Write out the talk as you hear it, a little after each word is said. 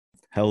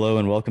Hello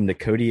and welcome to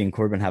Cody and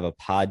Corbin Have a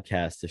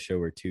Podcast, a show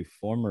where two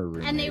former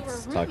And they were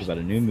roommates talk roommates. about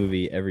a new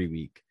movie every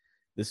week.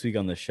 This week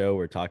on the show,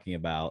 we're talking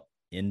about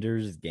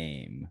Ender's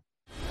Game.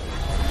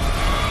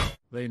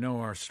 They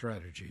know our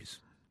strategies.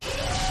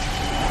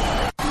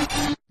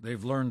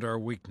 They've learned our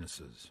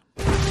weaknesses.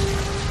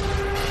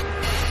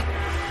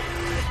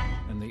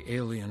 And the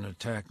alien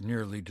attack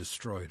nearly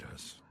destroyed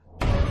us.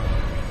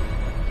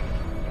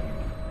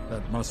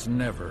 That must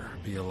never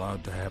be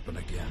allowed to happen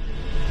again.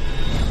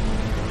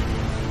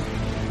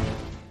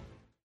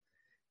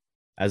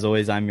 As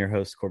always, I'm your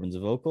host, Corbin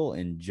Zavocal,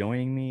 and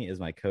joining me is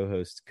my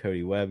co-host,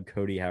 Cody Webb.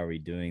 Cody, how are we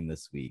doing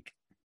this week?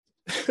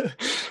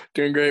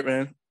 Doing great,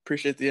 man.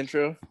 Appreciate the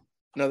intro.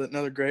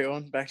 Another great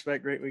one.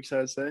 Back-to-back great weeks, I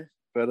would say.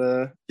 But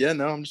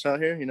I'm just out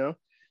here,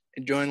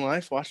 enjoying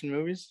life, watching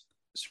movies.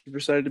 Super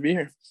excited to be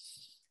here.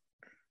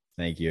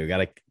 Thank you. Got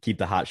to keep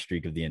the hot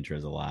streak of the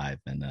intros alive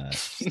and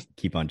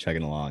keep on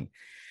chugging along.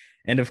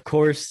 And of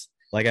course,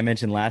 like I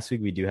mentioned last week,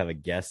 we do have a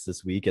guest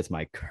this week. It's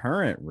my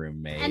current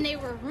roommate. And they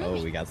were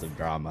roommates. Oh, we got some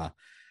drama.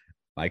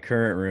 My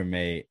current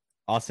roommate,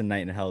 Austin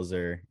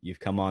Nightenhelzer. You've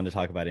come on to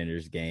talk about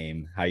Ender's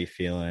Game. How you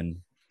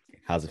feeling?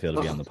 How's it feel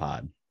to be on the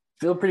pod?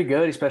 Feel pretty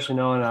good, especially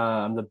knowing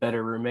I'm the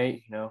better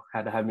roommate.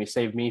 Had to have me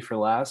save me for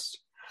last.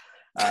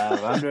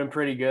 I'm doing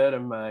pretty good.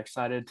 I'm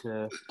excited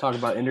to talk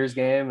about Ender's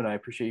Game, and I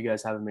appreciate you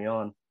guys having me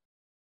on.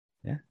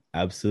 Yeah,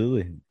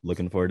 absolutely.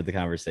 Looking forward to the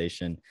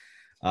conversation.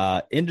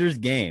 Ender's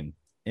Game.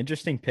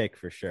 Interesting pick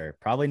for sure.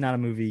 Probably not a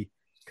movie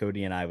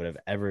Cody and I would have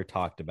ever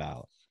talked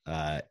about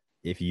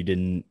if you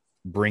didn't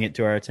bring it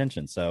to our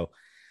attention. So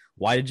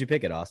why did you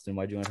pick it, Austin?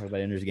 Why did you want to talk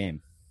about Ender's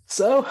Game?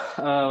 So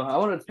I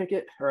wanted to pick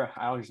it, or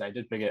I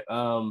did pick it.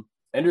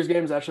 Ender's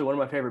Game is actually one of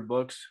my favorite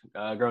books.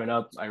 Growing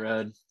up, I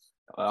read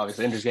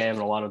obviously Ender's Game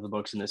and a lot of the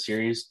books in this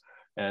series.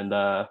 And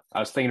I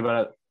was thinking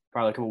about it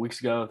probably a couple weeks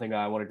ago. I think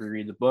I wanted to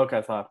reread the book.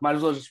 I thought might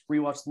as well just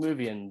rewatch the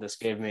movie, and this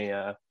gave me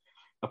a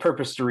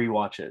purpose to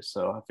rewatch it.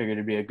 So I figured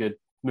it'd be a good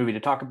movie to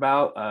talk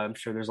about. I'm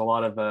sure there's a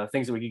lot of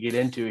things that we could get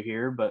into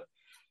here, but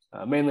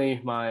mainly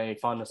my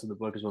fondness of the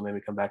book is what made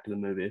me come back to the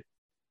movie.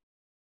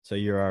 So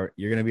you're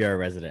going to be our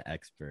resident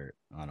expert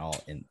on all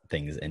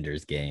things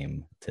Ender's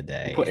Game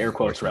today. Put air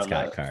quotes around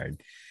Scott that.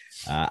 Card.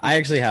 I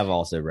actually have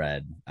also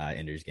read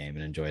Ender's Game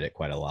and enjoyed it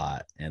quite a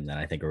lot. And then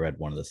I think I read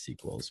one of the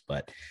sequels,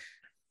 but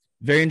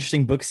very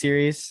interesting book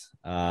series.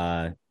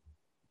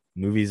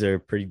 Movies are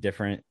pretty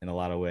different in a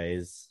lot of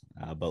ways,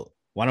 but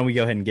why don't we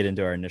go ahead and get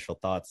into our initial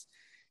thoughts?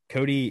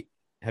 Cody,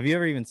 have you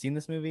ever even seen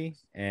this movie?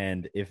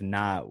 And if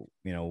not,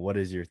 what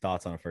is your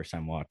thoughts on a first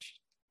time watch?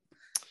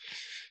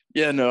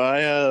 Yeah, no,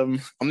 I'm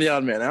the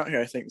odd man out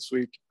here, I think, this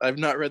week. I've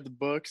not read the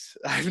books.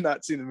 I've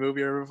not seen the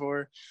movie ever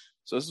before.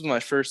 So this is my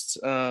first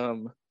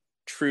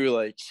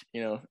true,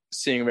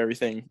 seeing of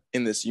everything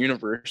in this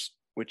universe,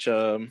 which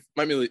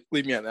might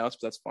leave me out now, but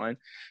that's fine.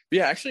 But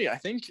yeah, actually, I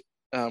think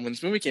when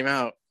this movie came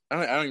out,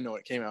 I don't even know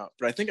when it came out,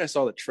 but I think I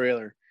saw the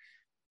trailer.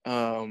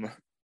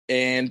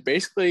 And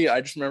basically,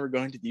 I just remember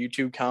going to the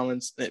YouTube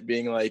comments and it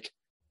being like,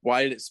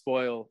 why did it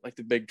spoil like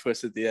the big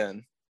twist at the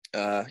end?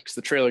 Because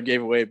the trailer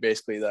gave away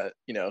basically that,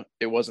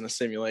 it wasn't a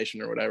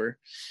simulation or whatever,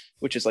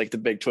 which is like the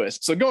big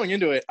twist. So going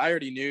into it, I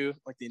already knew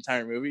like the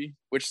entire movie,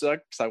 which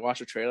sucked because I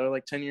watched a trailer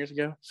like 10 years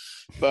ago.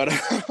 But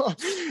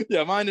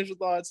yeah, my initial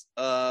thoughts,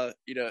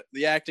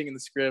 the acting and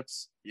the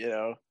scripts,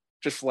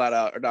 just flat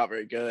out are not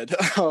very good.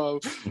 All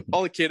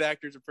the kid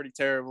actors are pretty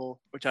terrible,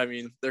 which I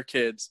mean, they're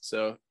kids.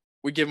 So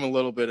we give them a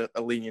little bit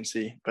of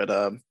leniency,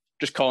 but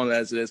just calling it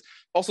as it is.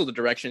 Also, the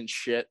direction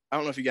shit. I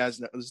don't know if you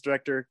guys know this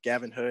director,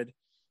 Gavin Hood.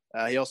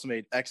 He also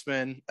made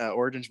X-Men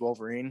Origins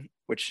Wolverine,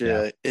 which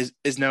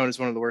is known as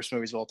one of the worst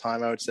movies of all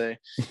time, I would say,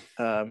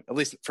 at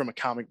least from a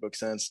comic book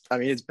sense. I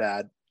mean, it's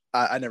bad.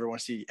 I never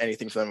want to see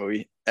anything from that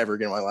movie ever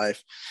again in my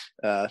life.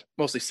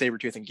 Mostly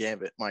Sabretooth and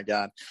Gambit, my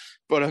God.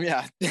 But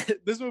yeah,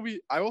 this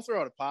movie, I will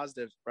throw out a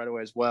positive right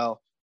away as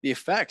well. The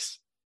effects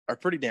are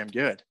pretty damn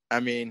good. I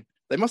mean,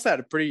 they must have had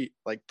a pretty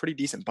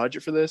decent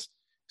budget for this.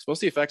 Most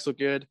of the effects look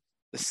good.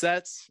 The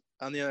sets,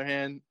 on the other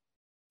hand,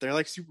 they're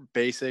like super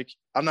basic.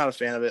 I'm not a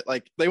fan of it.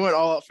 Like they went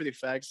all out for the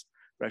effects,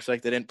 but I feel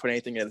like they didn't put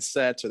anything in the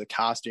sets or the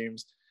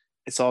costumes.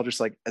 It's all just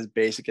like as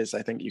basic as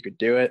I think you could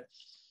do it.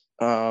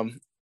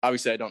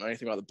 Obviously I don't know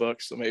anything about the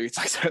books, so maybe it's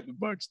like that in the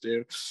books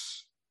too.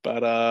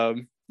 But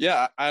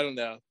yeah, I don't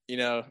know.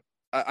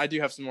 I do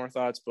have some more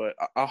thoughts, but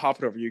I'll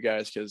hop it over you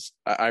guys because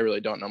I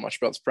really don't know much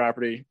about this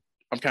property.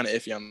 I'm kind of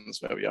iffy on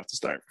this movie off the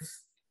start.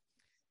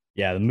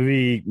 Yeah, the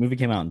movie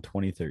came out in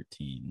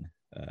 2013.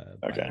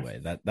 By Okay. the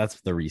way, that's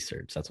the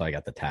research. That's why I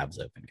got the tabs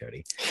open,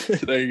 Cody.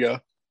 There you go.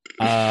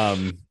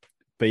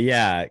 But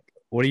yeah,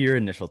 what are your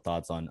initial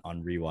thoughts on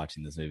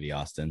rewatching this movie,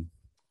 Austin?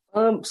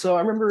 So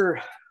I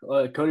remember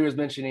Cody was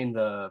mentioning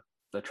the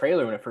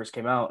trailer when it first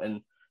came out,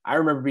 and I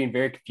remember being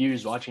very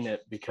confused watching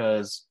it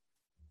because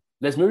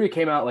this movie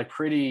came out like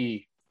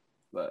pretty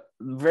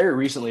very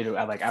recently to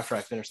like after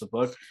I finished the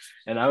book,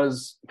 and I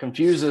was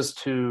confused as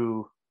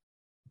to,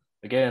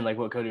 again, like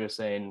what Cody was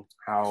saying,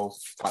 how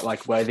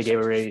like why they gave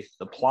away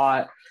the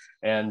plot,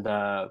 and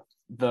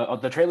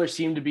the trailer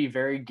seemed to be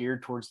very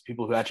geared towards the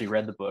people who actually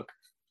read the book.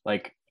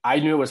 like I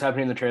knew it was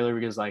happening in the trailer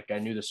because like I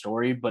knew the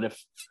story, but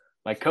if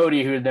like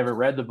Cody, who had never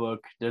read the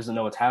book, doesn't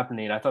know what's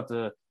happening, I thought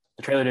the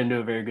trailer didn't do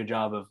a very good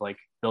job of like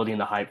building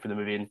the hype for the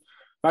movie. And if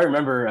I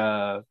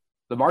remember,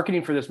 the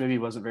marketing for this movie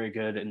wasn't very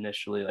good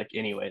initially, like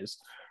anyways.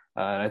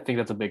 And I think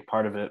that's a big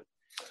part of it.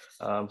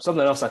 Something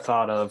else I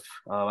thought of,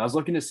 I was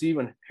looking to see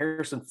when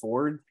Harrison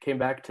Ford came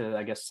back to,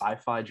 I guess,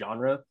 sci-fi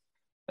genre.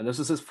 And this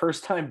was his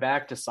first time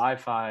back to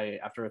sci-fi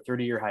after a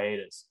 30-year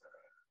hiatus.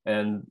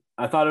 And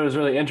I thought it was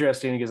really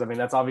interesting because, I mean,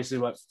 that's obviously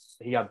what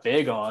he got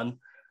big on.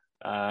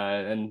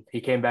 And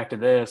he came back to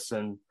this,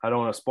 and I don't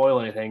want to spoil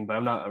anything, but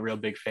I'm not a real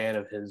big fan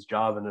of his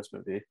job in this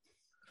movie.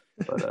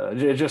 But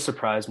it just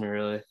surprised me,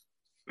 really.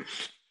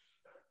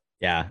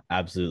 Yeah,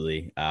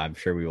 absolutely. I'm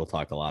sure we will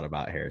talk a lot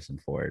about Harrison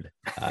Ford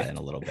in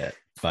a little bit,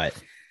 but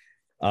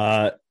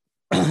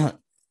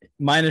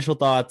my initial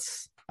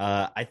thoughts,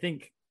 I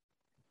think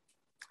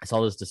I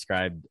saw this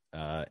described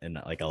in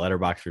like a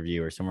Letterboxd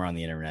review or somewhere on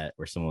the internet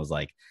where someone was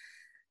like,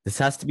 this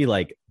has to be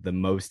like the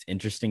most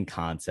interesting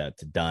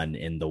concept done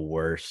in the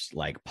worst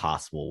like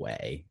possible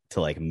way to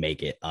like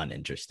make it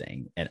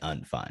uninteresting and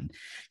unfun,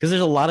 because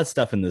there's a lot of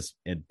stuff in this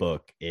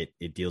book.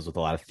 It deals with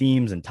a lot of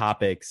themes and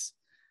topics,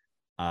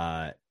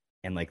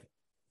 and like,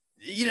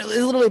 you know, it's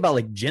literally about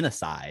like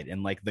genocide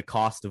and like the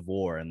cost of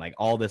war and like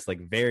all this like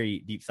very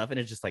deep stuff, and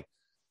it's just like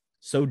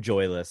so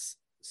joyless,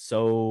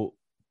 so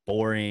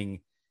boring,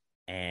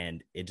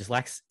 and it just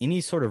lacks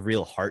any sort of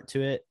real heart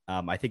to it.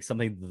 I think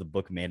something that the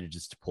book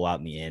manages to pull out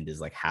in the end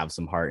is like have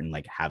some heart and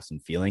like have some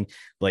feeling,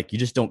 but like you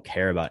just don't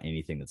care about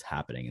anything that's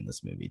happening in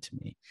this movie to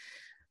me.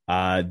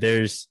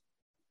 There's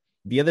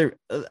the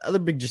other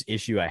big just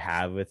issue I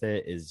have with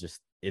it is just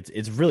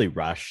it's really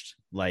rushed.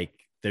 Like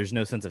there's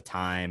no sense of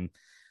time.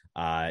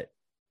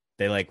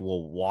 They like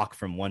will walk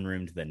from one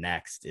room to the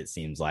next, it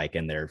seems like,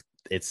 and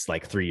it's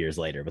like 3 years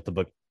later, but the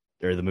book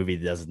or the movie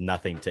does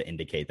nothing to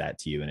indicate that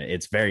to you, and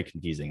it's very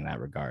confusing in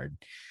that regard.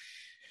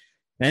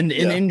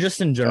 And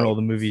just in general,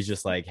 the movie's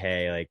just like,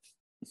 hey, like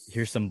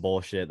here's some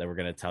bullshit that we're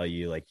gonna tell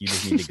you, like you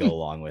just need to go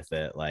along with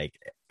it. Like,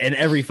 and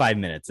every 5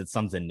 minutes it's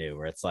something new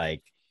where it's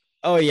like,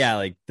 oh yeah,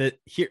 like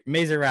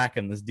Mazer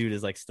Rackham, this dude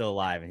is like still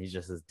alive, and he's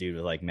just this dude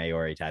with like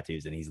Maori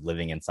tattoos, and he's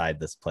living inside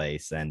this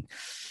place, and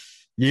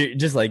you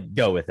just like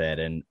go with it.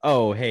 And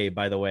oh hey,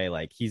 by the way,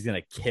 like he's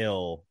gonna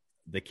kill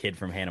the kid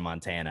from Hannah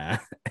Montana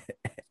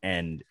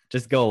and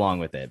just go along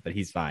with it, but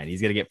he's fine,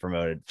 he's gonna get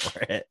promoted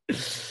for it.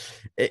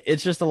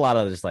 It's just a lot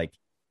of just like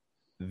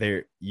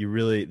they're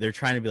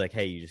trying to be like,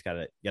 hey, you just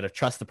gotta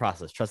trust the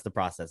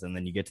process, and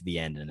then you get to the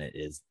end and it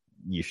is,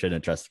 you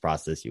shouldn't trust the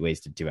process, you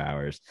wasted 2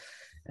 hours,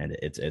 and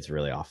it's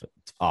really awful.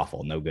 It's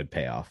awful, no good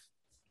payoff.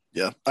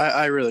 Yeah,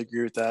 I really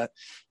agree with that.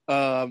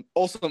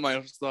 Also,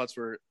 my thoughts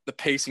were the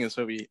pacing of this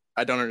movie.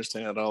 I don't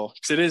understand at all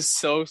because it is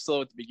so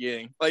slow at the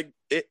beginning. Like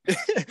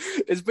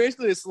it's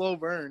basically a slow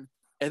burn,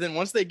 and then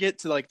once they get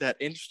to like that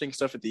interesting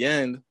stuff at the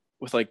end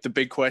with like the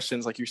big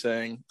questions, like you're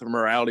saying, the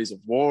moralities of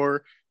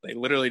war, they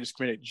literally just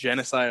committed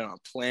genocide on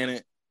a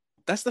planet.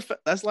 That's the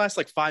last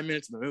like 5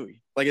 minutes of the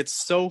movie. Like it's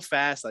so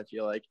fast. I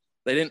feel like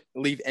they didn't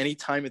leave any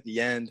time at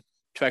the end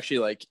to actually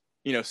like,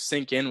 you know,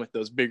 sink in with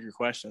those bigger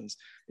questions.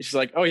 It's just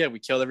like, oh yeah, we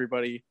killed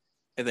everybody,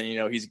 and then, you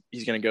know, he's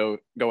gonna go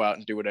out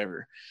and do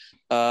whatever.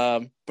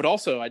 But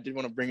also I did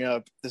want to bring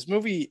up this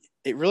movie.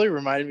 It really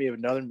reminded me of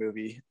another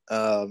movie,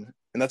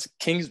 and that's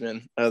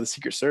Kingsman, the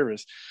Secret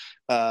Service.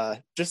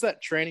 Just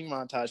that training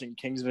montage in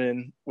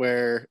Kingsman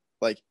where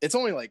like it's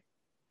only like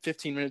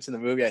 15 minutes in the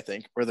movie, I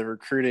think, where they're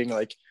recruiting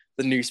like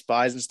the new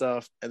spies and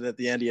stuff, and at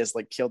the end he has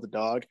like killed the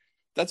dog.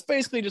 That's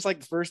basically just like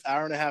the first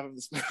hour and a half of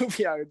this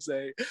movie, I would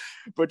say,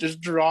 but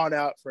just drawn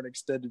out for an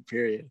extended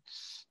period.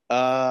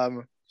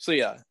 So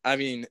yeah, I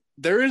mean,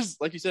 there is,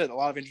 like you said, a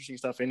lot of interesting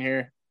stuff in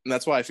here, and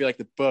that's why I feel like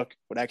the book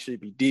would actually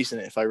be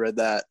decent if I read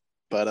that.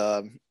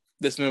 But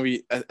this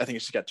movie, I think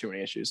it's just got too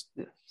many issues.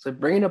 So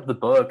bringing up the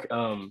book,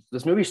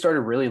 this movie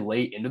started really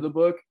late into the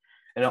book,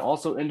 and it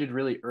also ended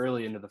really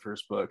early into the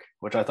first book,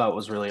 which I thought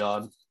was really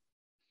odd.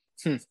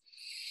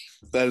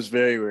 That is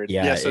very weird.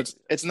 Yeah, so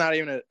it's not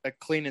even a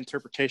clean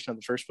interpretation of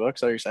the first book.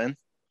 Is that what you're saying?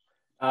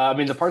 I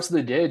mean, the parts that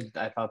they did,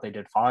 I thought they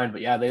did fine,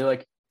 but yeah, they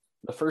like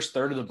the first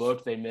third of the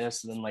book they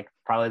missed, and then like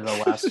probably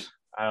the last.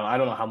 I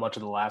don't know how much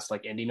of the last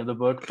like ending of the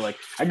book, but like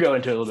I'd go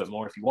into it a little bit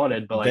more if you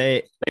wanted, but like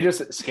they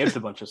just skipped a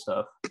bunch of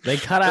stuff. They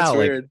cut out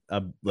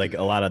like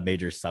a lot of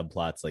major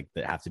subplots like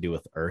that have to do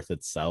with Earth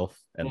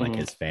itself and like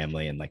his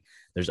family, and like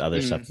there's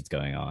other stuff that's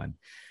going on.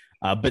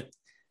 But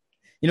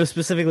you know,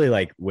 specifically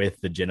like with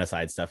the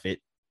genocide stuff,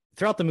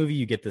 throughout the movie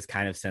you get this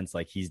kind of sense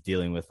like he's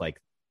dealing with like,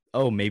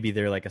 oh, maybe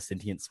they're like a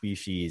sentient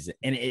species,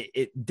 and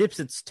it dips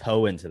its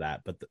toe into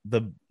that, but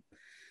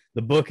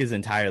the book is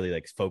entirely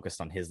like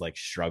focused on his like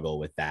struggle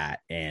with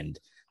that and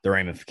the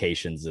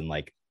ramifications and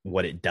like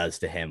what it does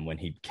to him when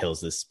he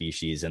kills this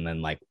species, and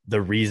then like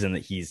the reason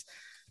that he's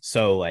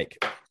so like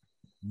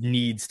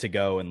needs to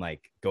go and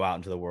like go out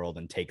into the world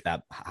and take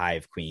that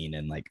hive queen,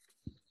 and like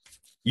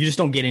you just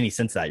don't get any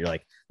sense of that. You're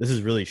like, this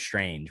is really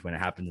strange when it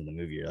happens in the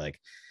movie. You're like,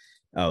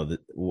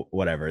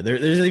 whatever.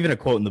 There's even a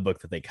quote in the book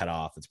that they cut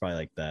off. It's probably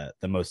like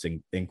the most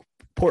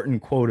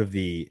important quote of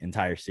the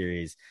entire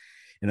series.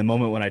 In the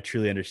moment when I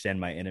truly understand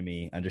my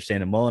enemy,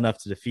 understand him well enough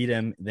to defeat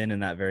him, then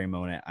in that very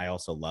moment, I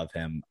also love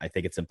him. I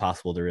think it's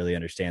impossible to really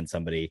understand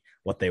somebody,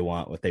 what they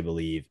want, what they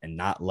believe, and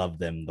not love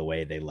them the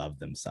way they love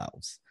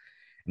themselves.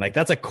 And like,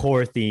 that's a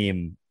core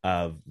theme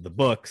of the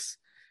books,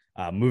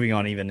 moving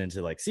on even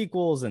into like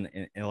sequels and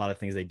a lot of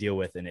things they deal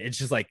with. And it's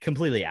just like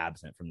completely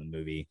absent from the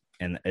movie.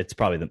 And it's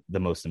probably the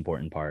most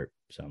important part.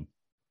 So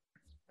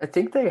I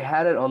think they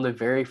had it on the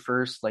very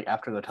first, like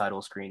after the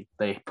title screen,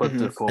 they put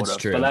the quote it's up.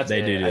 true. But that's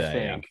they it, do I that.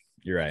 think. Yeah.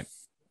 You're right.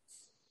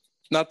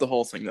 Not the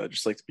whole thing though,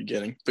 just like the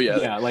beginning. But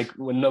yeah, like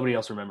when nobody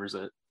else remembers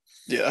it.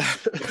 Yeah.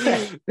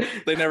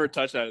 They never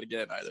touch on it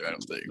again either, I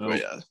don't think. Nope.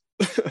 But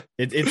yeah.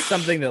 It's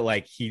something that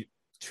like he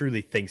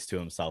truly thinks to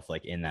himself,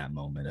 like in that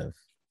moment of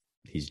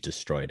he's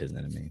destroyed his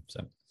enemy.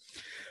 So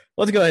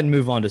let's go ahead and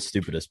move on to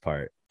stupidest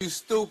part. You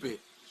stupid.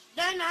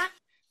 They're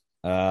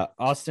not.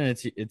 Austin,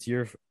 it's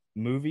your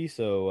movie,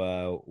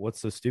 so what's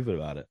so stupid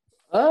about it?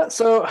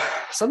 So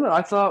something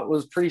I thought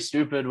was pretty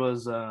stupid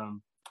was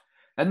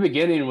at the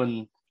beginning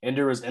when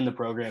Ender was in the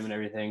program and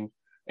everything,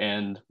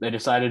 and they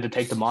decided to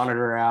take the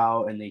monitor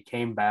out, and they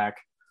came back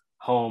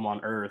home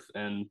on Earth,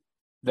 and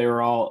they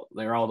were all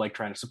like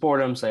trying to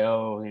support him, say,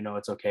 oh,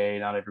 it's okay,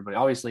 not everybody,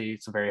 obviously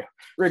it's a very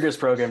rigorous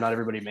program, not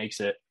everybody makes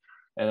it,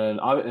 and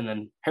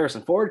then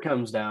Harrison Ford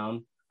comes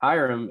down,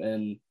 hire him,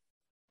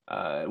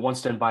 and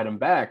wants to invite him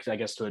back, I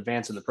guess, to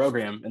advance in the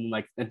program,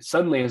 and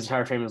suddenly his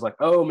entire family was like,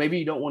 oh, maybe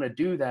you don't want to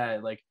do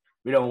that, like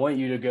we don't want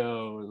you to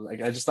go.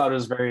 Like I just thought it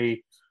was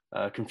very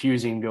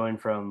confusing going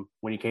from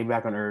when he came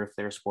back on Earth,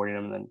 they were supporting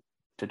him, and then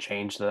to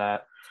change to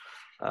that.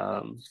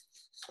 And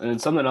then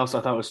something else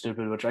I thought was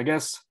stupid, which I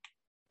guess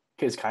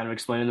is kind of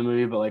explained in the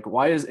movie, but like,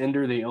 why is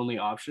Ender the only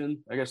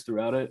option, I guess,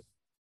 throughout it?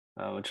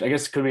 Which I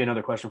guess could be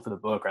another question for the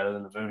book rather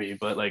than the movie.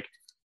 But like,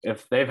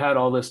 if they've had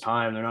all this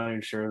time, they're not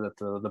even sure that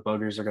the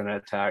buggers are going to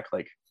attack.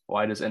 Like,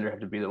 why does Ender have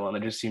to be the one?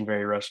 It just seemed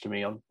very rushed to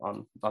me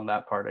on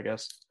that part, I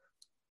guess.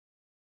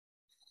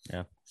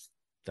 Yeah,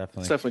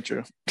 definitely. It's definitely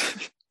true.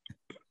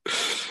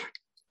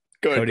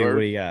 Go ahead, Cody, what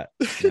do you got?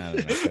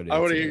 I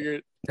want to hear your.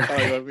 Oh,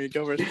 you want me to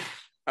go first? All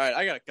right,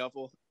 I got a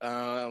couple.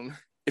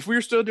 If we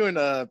were still doing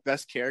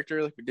best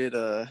character like we did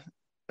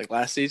like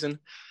last season,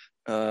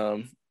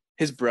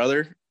 his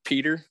brother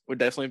Peter would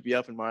definitely be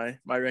up in my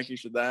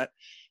rankings for that.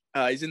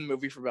 He's in the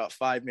movie for about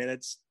 5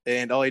 minutes,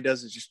 and all he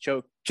does is just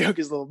choke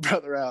his little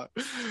brother out.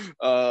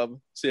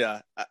 So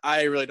yeah,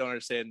 I really don't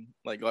understand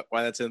like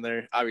why that's in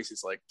there. Obviously,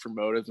 it's like for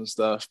motives and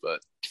stuff, but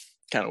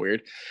kind of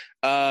weird.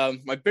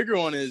 My bigger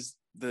one is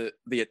the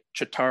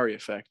Chitauri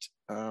effect.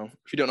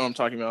 If you don't know what I'm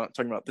talking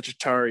about the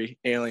Chitauri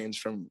aliens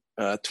from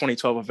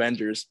 2012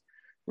 Avengers,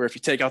 where if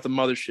you take out the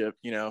mothership,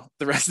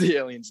 the rest of the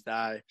aliens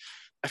die.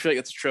 I feel like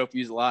it's a trope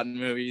used a lot in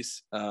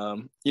movies.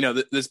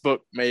 This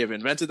book may have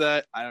invented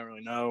that. I don't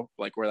really know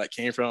like where that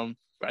came from,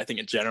 but I think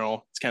in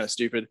general it's kind of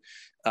stupid.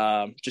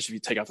 Just if you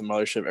take out the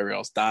mothership, everyone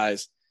else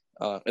dies.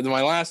 And then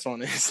my last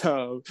one is I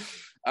don't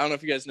know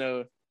if you guys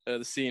know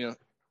the scene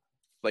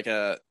like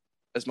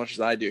as much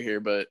as I do here,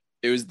 but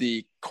it was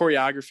the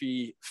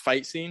choreography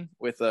fight scene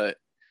with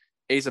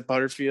Asa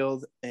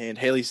Butterfield and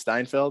Haley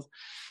Steinfeld.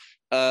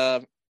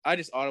 I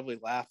just audibly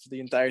laughed the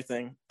entire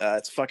thing.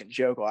 It's a fucking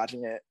joke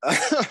watching it.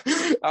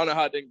 I don't know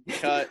how it didn't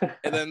cut.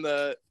 And then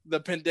the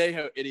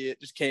pendejo idiot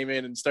just came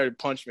in and started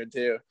punching me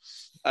too.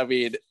 I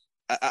mean,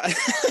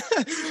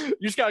 you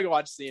just gotta go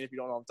watch the scene if you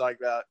don't know what I'm talking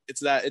about.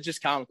 It's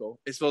just comical.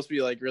 It's supposed to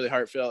be like really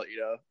heartfelt,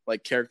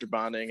 like character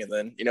bonding. And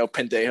then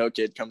pendejo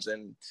kid comes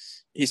in.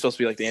 He's supposed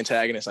to be like the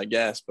antagonist, I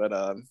guess. But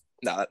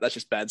no, that's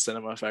just bad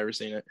cinema if I've ever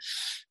seen it.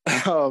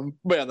 But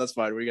yeah, that's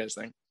fine. What do you guys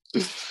think?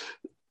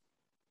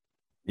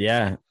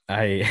 Yeah,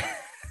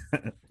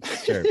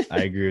 sure, I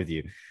agree with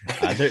you.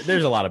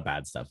 There's a lot of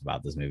bad stuff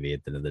about this movie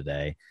at the end of the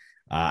day.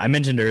 I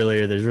mentioned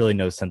earlier, there's really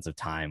no sense of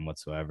time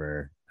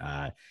whatsoever.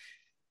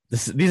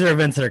 These are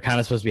events that are kind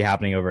of supposed to be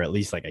happening over at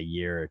least like a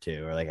year or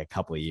two, or like a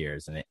couple of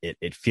years, and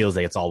it feels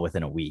like it's all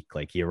within a week.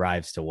 Like he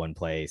arrives to one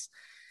place,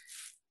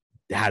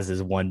 has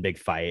this one big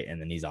fight, and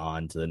then he's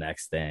on to the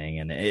next thing,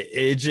 and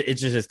it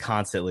just is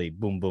constantly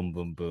boom, boom,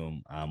 boom,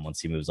 boom.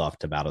 Once he moves off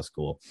to battle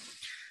school.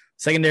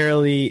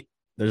 Secondarily,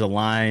 there's a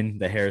line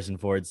that Harrison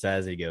Ford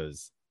says. He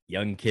goes,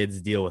 "Young kids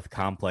deal with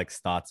complex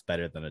thoughts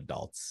better than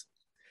adults."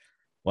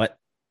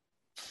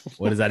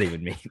 What does that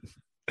even mean?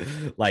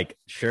 Like,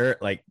 sure,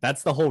 like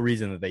that's the whole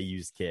reason that they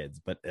use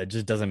kids, but it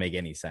just doesn't make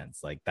any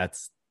sense. Like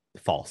that's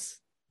false.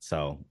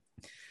 So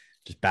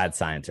just bad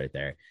science right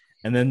there.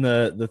 And then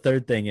the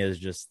third thing is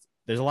just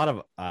there's a lot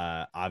of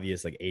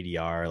obvious like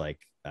ADR, like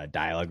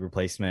dialogue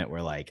replacement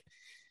where like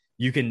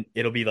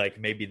it'll be like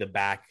maybe the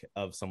back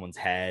of someone's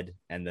head,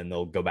 and then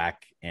they'll go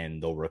back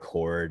and they'll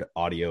record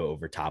audio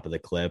over top of the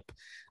clip.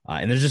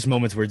 And there's just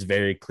moments where it's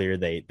very clear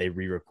they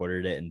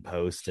re-recorded it in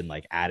post and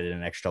like added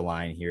an extra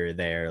line here or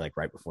there, like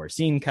right before a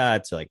scene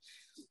cuts, or like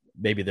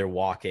maybe they're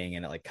walking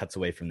and it like cuts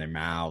away from their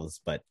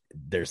mouths, but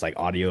there's like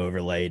audio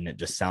overlaid and it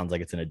just sounds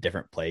like it's in a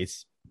different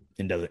place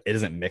and it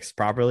isn't mixed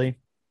properly.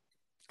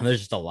 And there's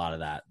just a lot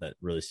of that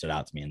really stood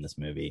out to me in this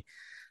movie,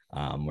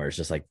 where it's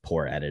just like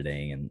poor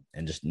editing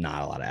and just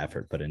not a lot of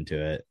effort put into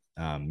it.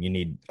 You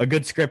need a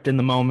good script in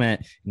the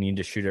moment. You need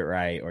to shoot it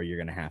right, or you're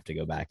going to have to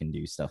go back and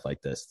do stuff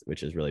like this,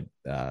 which is really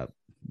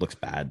looks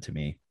bad to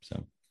me.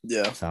 So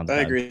yeah, I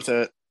agree with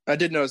that. I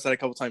did notice that a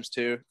couple times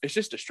too. It's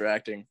just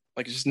distracting.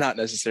 Like it's just not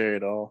necessary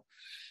at all.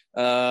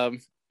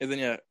 And then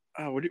yeah,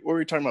 what were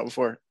we talking about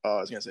before? Oh,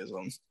 I was gonna say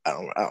something. I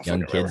don't.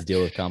 Young kids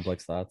deal with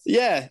complex thoughts.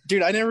 Yeah,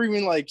 dude. I never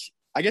even like.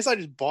 I guess I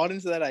just bought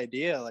into that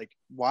idea. Like,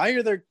 why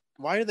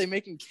are they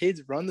making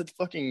kids run the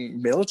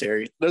fucking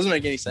military? It doesn't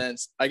make any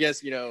sense. I guess,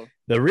 the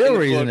real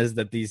reason is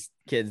that these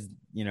kids,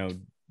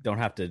 don't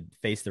have to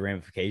face the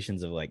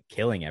ramifications of like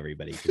killing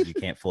everybody, because you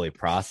can't fully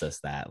process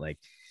that. Like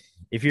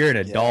if you're an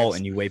adult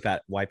and you wipe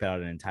out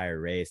an entire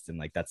race, then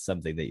like that's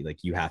something that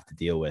like you have to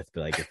deal with.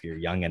 But like if you're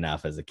young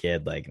enough as a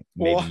kid, like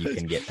maybe you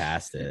can get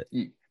past it.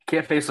 You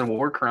can't face a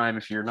war crime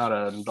if you're not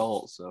an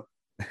adult. So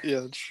yeah,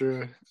 that's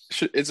true.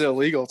 It's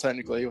illegal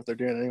technically what they're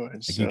doing anyway.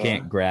 Like you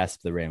can't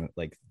grasp the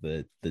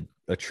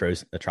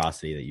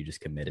atrocity that you just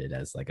committed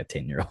as like a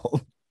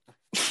 10-year-old.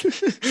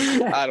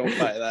 I don't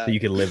buy that. So you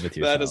can live with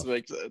yourself. That doesn't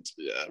make sense.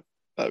 Yeah,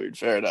 I mean,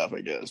 fair enough,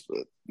 I guess,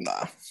 but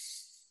nah.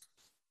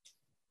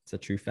 It's a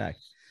true fact.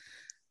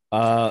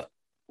 Why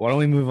don't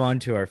we move on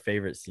to our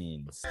favorite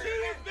scenes? She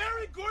is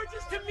very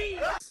gorgeous to me.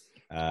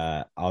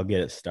 I'll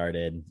get it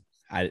started.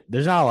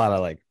 There's not a lot of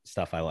like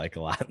stuff I like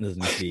a lot in this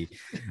movie,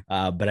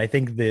 but I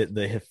think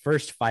the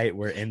first fight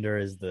where Ender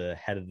is the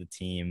head of the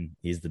team,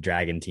 he's the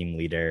dragon team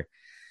leader.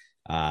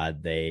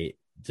 They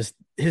just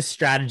his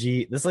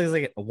strategy. This looks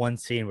like one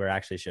scene where it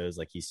actually shows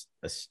like he's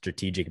a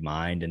strategic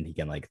mind and he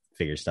can like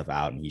figure stuff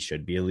out and he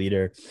should be a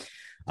leader.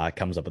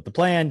 Comes up with the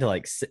plan to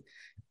like.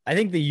 I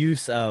think the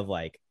use of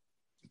like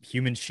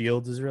human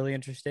shields is really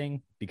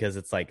interesting because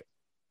it's like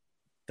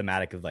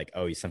thematic of like,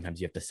 oh,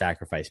 sometimes you have to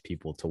sacrifice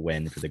people to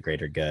win for the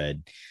greater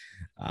good.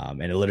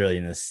 And literally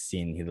in this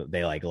scene,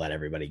 they like let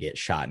everybody get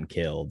shot and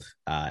killed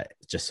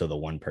just so the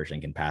one person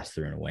can pass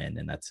through and win.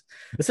 And that's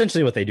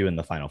essentially what they do in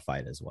the final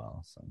fight as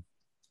well. So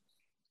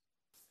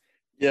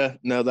yeah,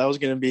 no, that was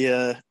going to be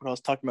what I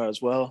was talking about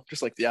as well.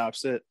 Just like the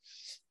opposite.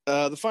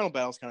 The final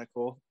battle is kind of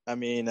cool. I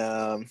mean,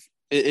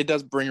 it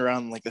does bring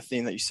around like the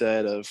theme that you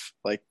said of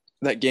like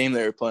that game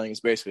they were playing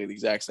is basically the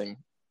exact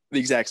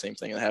same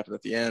thing that happened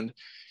at the end.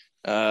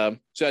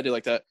 So I did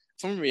like that.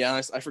 If I'm gonna be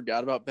honest, I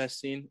forgot about best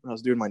scene when I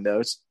was doing my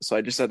notes, so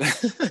I just had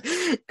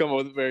to come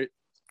up with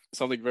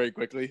something very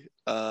quickly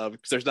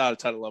because there's not a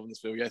ton of love in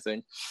this movie, I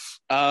think.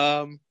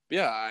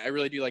 Yeah, I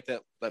really do like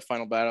that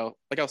final battle.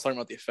 Like I was talking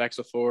about the effects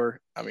before.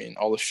 I mean,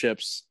 all the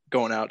ships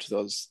going out to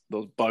those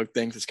bug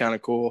things is kind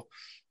of cool.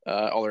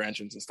 All their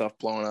engines and stuff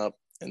blowing up,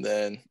 and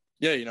then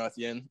yeah, at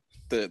the end,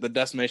 the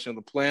decimation of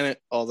the planet.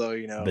 Although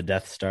the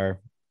Death Star.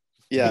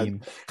 Yeah,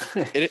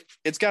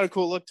 it's got a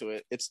cool look to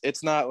it.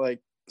 It's not like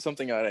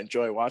something I'd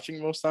enjoy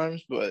watching most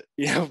times, but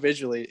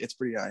visually it's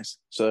pretty nice.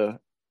 So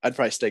I'd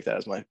probably stake that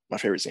as my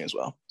favorite scene as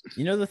well.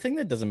 The thing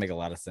that doesn't make a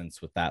lot of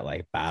sense with that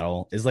like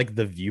battle is like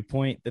the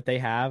viewpoint that they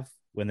have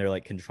when they're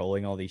like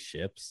controlling all these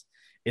ships.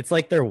 It's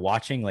like they're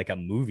watching like a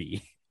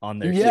movie on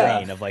their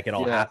screen of like it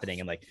all happening,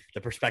 and like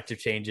the perspective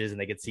changes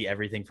and they can see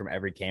everything from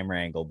every camera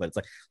angle. But it's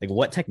like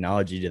what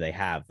technology do they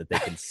have that they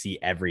can see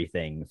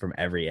everything from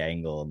every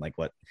angle, and like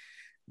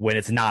when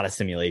it's not a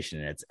simulation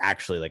and it's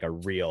actually like a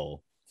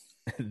real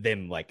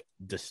them like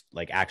just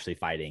like actually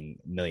fighting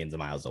millions of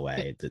miles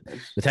away.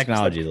 The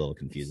technology is a little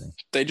confusing.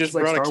 They just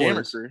brought a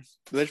camera crew.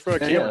 They just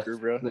brought a camera crew,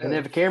 bro. They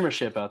have a camera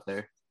ship out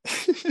there.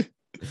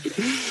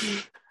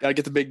 Gotta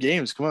get the big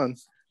games. Come on.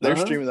 They're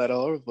streaming that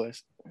all over the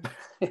place.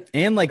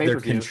 And like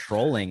they're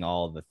controlling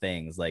all the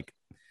things, like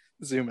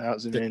zoom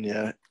out, zoom in.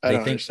 Yeah, I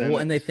don't understand. Well,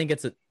 and they think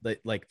it's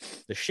like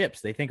the ships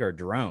they think are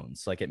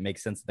drones. So like it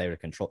makes sense that they would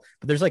control,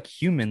 but there's like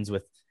humans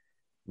with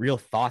real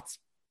thoughts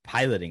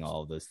piloting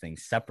all of those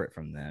things separate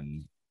from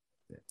them.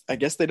 I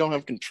guess they don't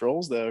have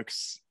controls though,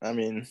 because I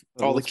mean,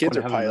 all the kids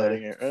are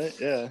piloting it, right?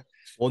 Yeah.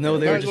 Well, no,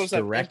 they're just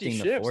directing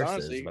the forces.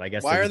 Honestly. But I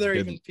guess why are there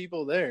even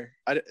people there?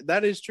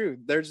 That is true.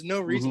 There's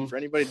no reason for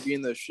anybody to be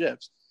in those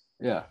ships.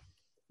 Yeah,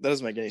 that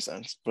doesn't make any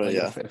sense. But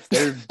yeah, if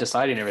they're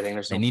deciding everything,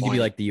 there's they need to be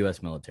like the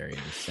U.S. military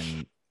and just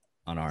send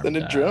unarmed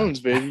send drones,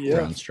 baby. Yeah,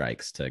 drone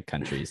strikes to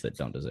countries that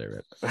don't deserve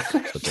it. That's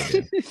what they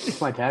do. It's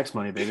my tax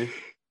money, baby.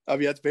 I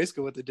mean, that's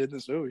basically what they did in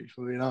this movie,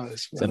 to be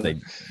honest. Except they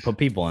put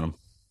people in them.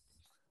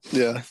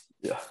 Yeah.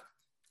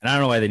 And I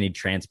don't know why they need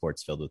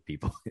transports filled with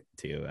people,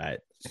 too.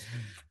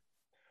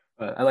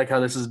 I like how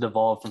this has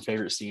devolved from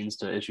favorite scenes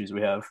to issues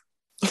we have.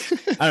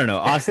 I don't know.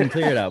 Austin,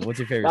 clear it up. What's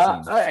your favorite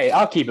scene?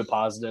 I'll keep it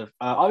positive.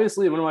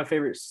 Obviously, one of my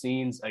favorite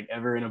scenes like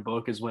ever in a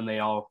book is when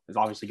is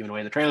obviously given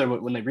away in the trailer,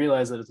 but when they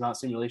realize that it's not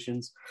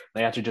simulations,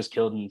 they actually just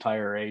killed an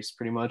entire race,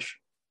 pretty much.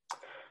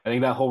 I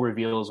think that whole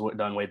reveal is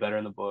done way better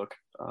in the book.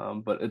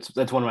 But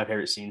that's one of my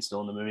favorite scenes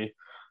still in the movie.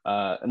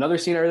 Another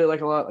scene I really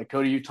like a lot, like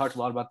Cody, you talked a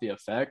lot about the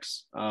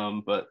effects,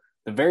 but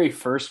the very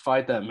first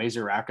fight that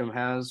Mazer Rackham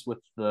has with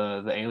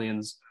the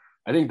aliens,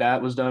 I think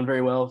that was done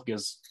very well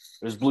because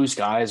it was blue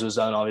skies. It was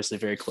done obviously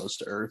very close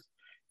to Earth,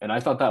 And I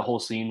thought that whole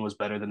scene was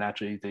better than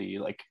actually the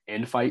like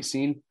end fight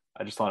scene.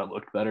 I just thought it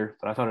looked better,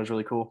 but I thought it was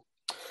really cool.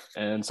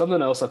 And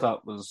something else I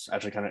thought was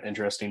actually kind of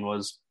interesting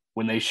was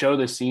when they show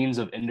the scenes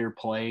of Ender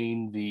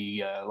playing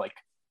the like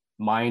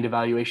mind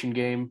evaluation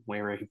game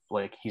where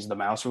he's the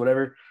mouse or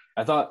whatever.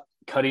 I thought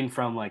cutting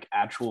from like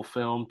actual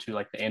film to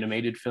like the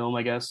animated film,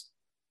 I guess,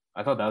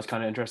 I thought that was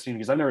kind of interesting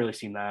because I've never really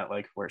seen that,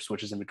 like where it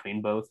switches in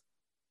between both.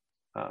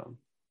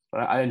 But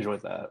I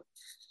enjoyed that.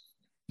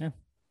 Yeah,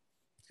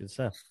 good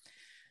stuff.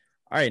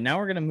 All right, now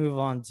we're gonna move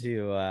on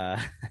to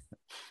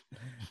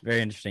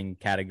very interesting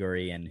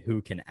category and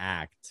who can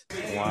act.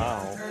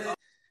 Wow.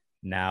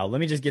 Now, let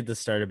me just get this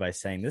started by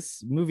saying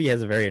this movie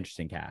has a very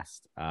interesting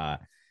cast. A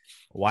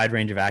wide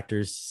range of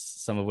actors,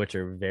 some of which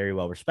are very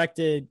well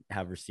respected,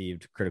 have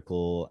received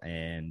critical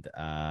and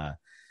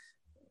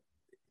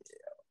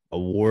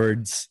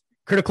awards,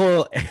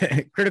 critical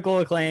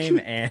acclaim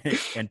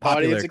and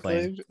popular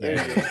acclaim.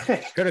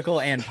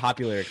 Critical and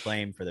popular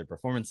acclaim for their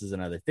performances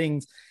and other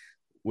things,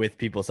 with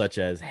people such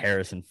as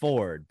Harrison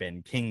Ford,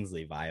 Ben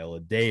Kingsley, Viola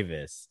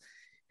Davis,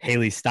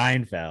 Haley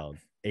Steinfeld,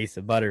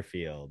 Asa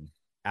Butterfield,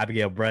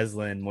 Abigail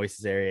Breslin,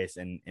 Moises Arias,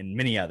 and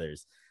many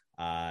others.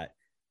 But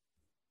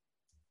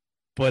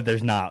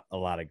there's not a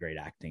lot of great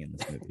acting in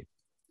this movie.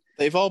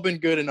 They've all been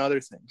good in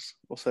other things.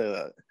 We'll say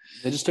that.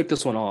 They just took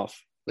this one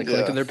off. They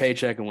collected their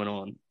paycheck and went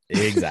on.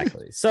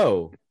 Exactly.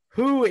 So,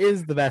 who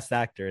is the best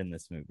actor in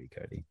this movie,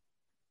 Cody?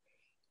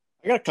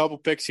 I got a couple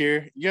picks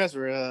here. You guys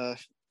were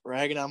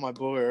ragging on my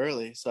boy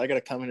early, so I got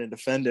to come in and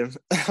defend him.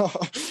 I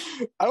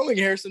don't think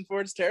Harrison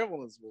Ford's terrible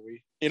in this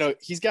movie. You know,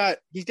 he's got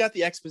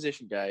the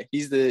exposition guy.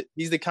 He's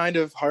the kind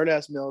of hard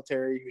ass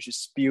military who's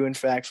just spewing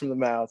facts from the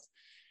mouth.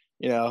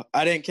 You know,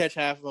 I didn't catch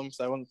half of them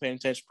because I wasn't paying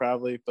attention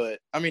probably, but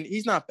I mean,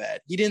 he's not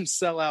bad. He didn't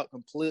sell out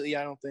completely,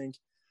 I don't think.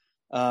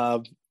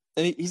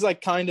 And he's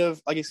like kind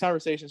of like his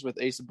conversations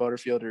with Asa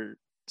Butterfield are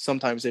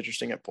sometimes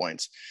interesting at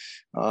points.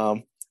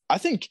 I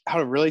think how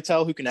to really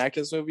tell who can act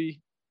in this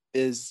movie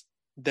is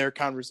their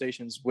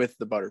conversations with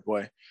the Butter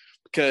Boy,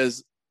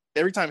 because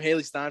every time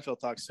Haley Steinfeld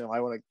talks to him,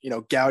 I want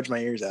to, gouge my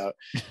ears out.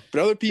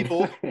 But other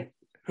people,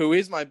 who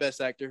is my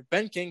best actor,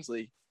 Ben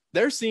Kingsley,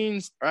 their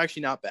scenes are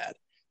actually not bad.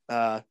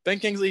 Ben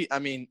Kingsley, I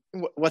mean,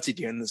 what's he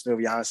doing in this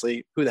movie?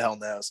 Honestly, who the hell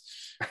knows?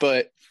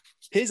 But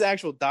his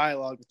actual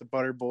dialogue with the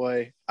Butter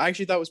Boy, I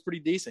actually thought was pretty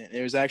decent.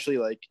 It was actually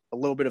like a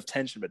little bit of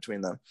tension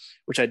between them,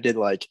 which I did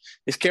like.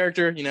 His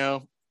character,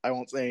 I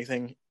won't say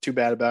anything too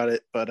bad about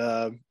it, but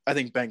I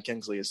think Ben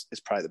Kingsley is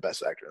probably the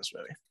best actor in this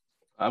movie.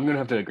 I'm gonna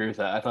have to agree with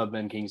that. I thought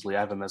Ben Kingsley,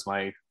 I have him as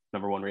my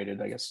number one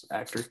rated, I guess,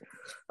 actor.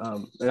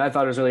 And I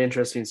thought it was really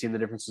interesting seeing the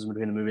differences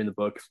between the movie and the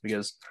book,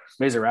 because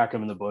Mazer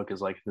Rackham in the book is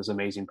like this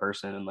amazing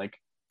person and like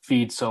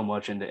feeds so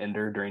much into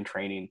Ender during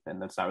training,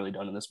 and that's not really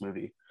done in this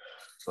movie.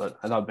 But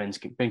I thought Ben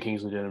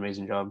Kingsley did an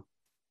amazing job.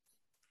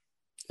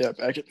 Yeah,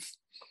 back it.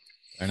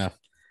 Fair enough.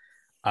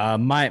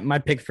 My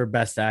pick for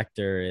best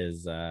actor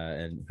is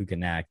and who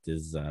can act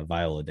is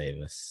Viola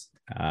Davis.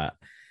 I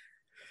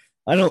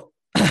don't.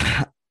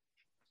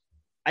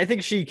 I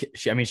think she.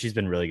 I mean, she's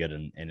been really good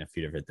in a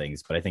few different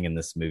things, but I think in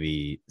this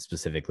movie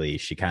specifically,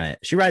 she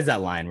rides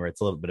that line where it's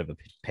a little bit of a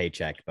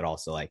paycheck, but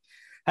also like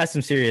has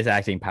some serious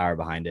acting power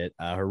behind it.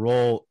 Her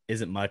role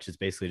isn't much; it's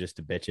basically just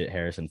to bitch at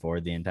Harrison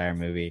Ford the entire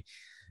movie.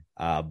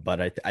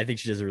 But I think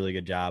she does a really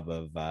good job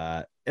of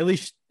at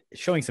least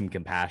showing some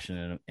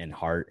compassion and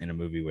heart in a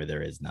movie where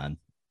there is none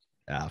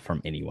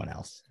from anyone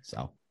else.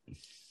 So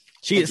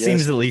she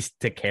seems at least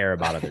to care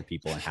about other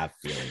people and have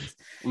feelings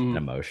and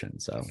emotion.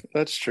 So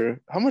that's true.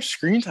 How much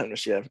screen time does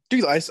she have?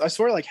 Dude, I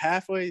swear like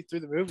halfway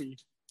through the movie,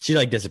 she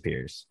like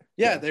disappears.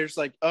 Yeah. There's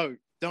like, oh,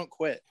 don't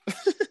quit.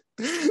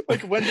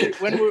 Like when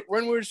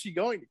was she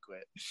going to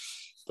quit?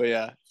 But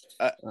yeah,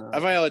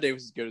 Viola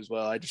Davis is good as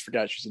well. I just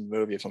forgot she's in the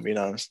movie, if I'm being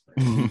honest.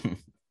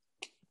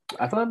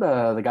 I thought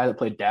the guy that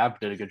played Dab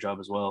did a good job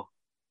as well.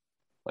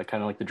 Like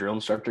kind of like the drill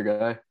instructor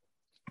guy.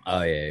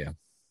 Oh yeah.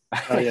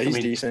 Oh yeah, he's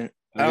decent.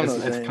 I don't know.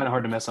 It's kind of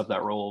hard to mess up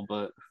that role,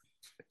 but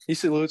he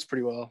salutes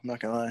pretty well. I'm not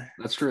gonna lie.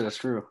 That's true. Not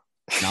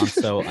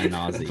so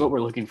Anazi. That's what we're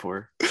looking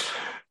for.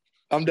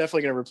 I'm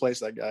definitely gonna replace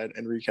that guy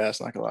and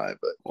recast. Not gonna lie,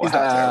 but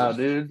wow,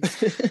 dude.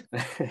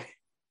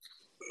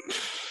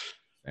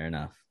 Fair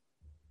enough.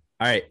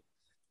 All right,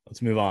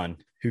 let's move on.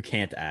 Who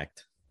can't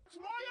act?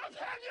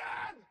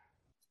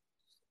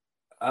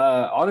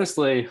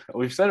 Honestly,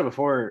 we've said it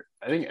before.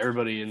 I think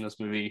everybody in this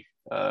movie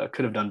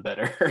could have done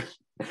better.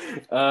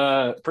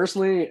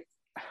 Personally,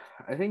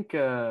 I think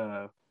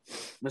Mr.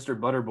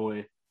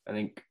 Butterboy, I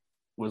think,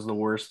 was the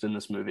worst in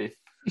this movie.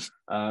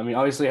 I mean,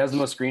 obviously, he has the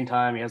most screen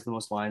time. He has the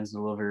most lines to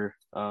deliver.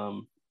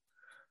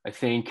 I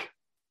think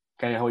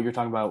kind of what you're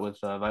talking about with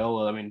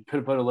Viola. I mean, could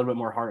have put a little bit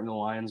more heart in the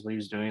lines what he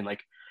was doing.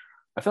 Like,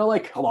 I felt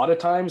like a lot of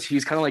times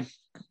he's kind of like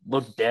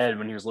looked dead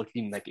when he was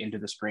looking like into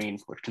the screen,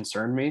 which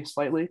concerned me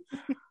slightly.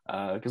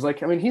 Because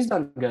like, I mean, he's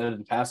done good in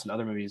the past in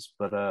other movies,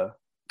 but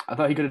I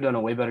thought he could have done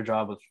a way better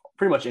job with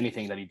pretty much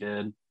anything that he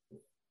did.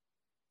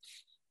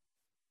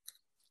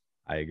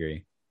 I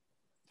agree.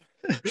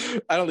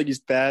 I don't think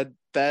he's bad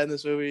bad in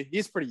this movie.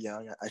 He's pretty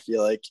young, I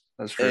feel like.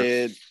 That's true.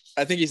 And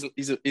I think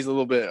he's a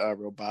little bit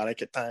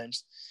robotic at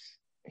times.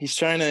 He's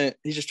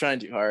just trying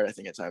too hard, I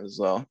think, at times as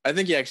well. I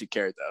think he actually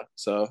cared though.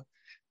 So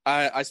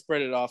I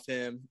spread it off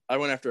him. I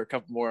went after a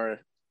couple more,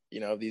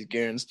 these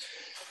goons.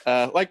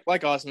 Like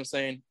Austin was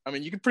saying, I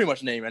mean, you can pretty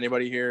much name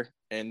anybody here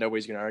and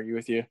nobody's gonna argue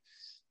with you.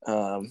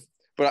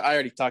 But I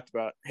already talked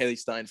about Haley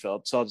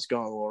Steinfeld, so I'll just go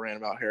on a little rant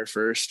about her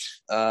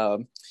first.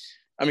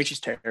 I mean,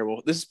 she's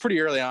terrible. This is pretty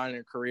early on in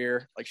her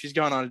career. Like, she's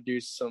gone on to do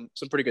some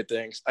pretty good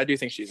things. I do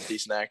think she's a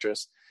decent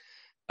actress.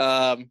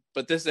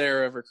 But this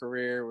era of her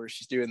career where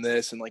she's doing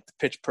this and like the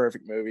Pitch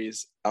Perfect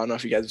movies, I don't know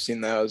if you guys have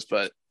seen those,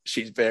 but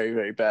she's very,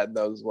 very bad in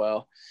those as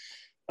well.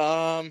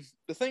 The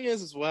thing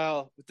is as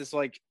well with this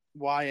like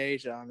YA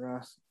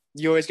genre,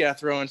 you always got to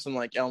throw in some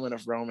like element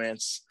of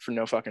romance for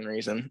no fucking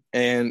reason.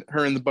 And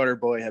her and the Butter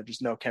Boy have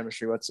just no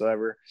chemistry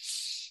whatsoever.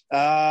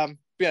 But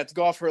yeah, to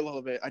go off her a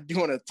little bit, I do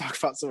want to talk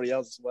about somebody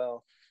else as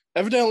well.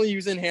 Evidently, he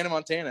was in Hannah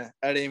Montana.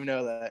 I didn't even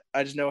know that.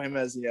 I just know him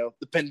as, the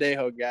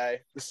Pendejo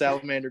guy, the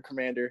Salamander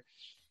Commander.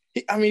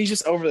 He's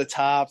just over the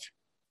top.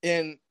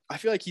 And I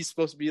feel like he's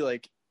supposed to be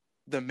like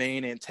the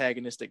main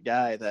antagonistic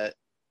guy that,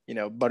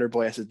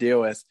 Butterboy has to deal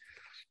with.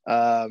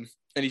 And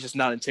he's just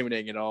not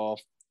intimidating at all.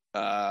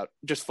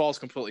 Just falls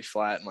completely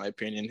flat, in my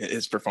opinion,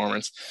 his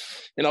performance.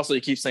 And also,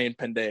 he keeps saying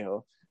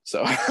Pendejo.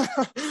 So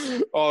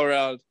all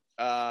around,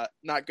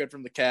 not good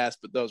from the cast,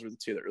 but those were the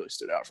two that really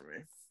stood out for me.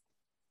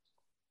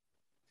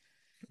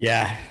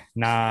 Yeah,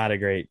 not a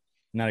great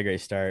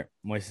start.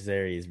 Moises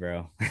Arias,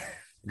 bro.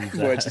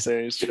 Moises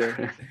Arias,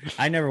 sure.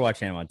 I never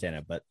watched Hannah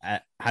Montana, but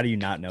how do you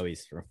not know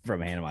he's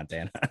from Hannah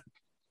Montana?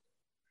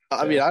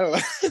 I mean, I don't know.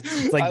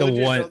 It's like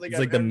it's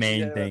like the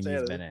main thing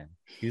he's been in.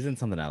 He was in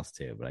something else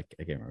too, but I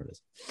can't remember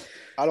this.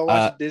 I don't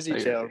watch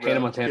Disney Channel.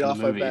 Hannah Montana the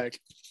movie.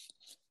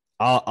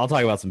 I'll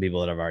talk about some people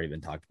that have already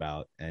been talked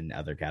about in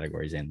other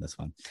categories in this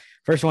one.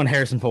 First one,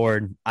 Harrison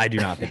Ford. I do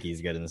not think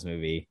he's good in this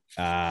movie.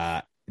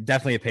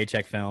 Definitely a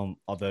paycheck film,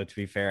 although to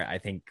be fair, I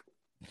think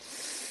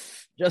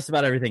just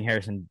about everything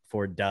Harrison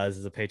Ford does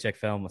is a paycheck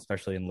film,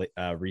 especially in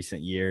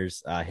recent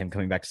years. Him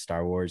coming back to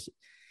Star Wars.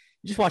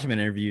 You just watch him in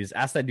interviews.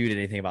 Ask that dude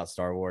anything about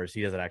Star Wars.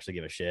 He doesn't actually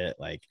give a shit.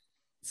 Like,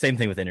 same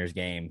thing with Ender's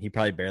Game. He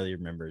probably barely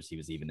remembers he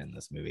was even in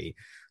this movie.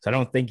 So I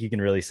don't think you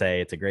can really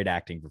say it's a great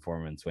acting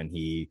performance when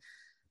he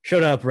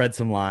showed up, read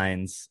some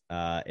lines,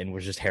 and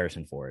was just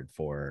Harrison Ford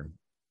for,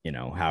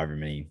 however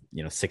many,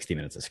 60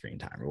 minutes of screen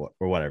time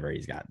or whatever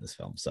he's got in this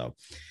film. So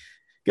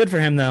good for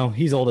him, though.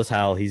 He's old as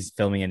hell. He's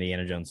filming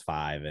Indiana Jones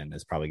 5 and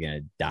is probably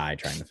going to die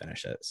trying to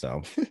finish it.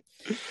 So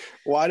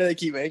why do they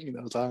keep making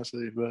those,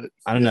 honestly? But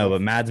I don't know,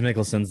 but Mads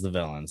Mikkelsen's the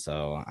villain,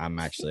 so I'm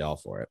actually all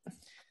for it.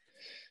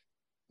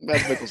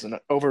 Mads Mikkelsen,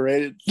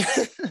 overrated.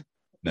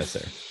 No,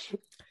 sir.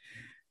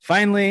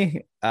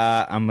 Finally,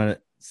 I'm going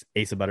to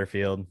Asa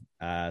Butterfield,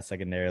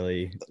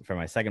 secondarily for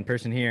my second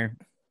person here.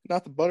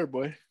 Not the Butter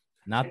Boy.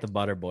 Not the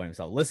Butter Boy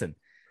himself. Listen,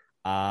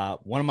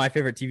 one of my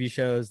favorite TV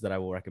shows that I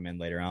will recommend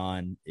later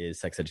on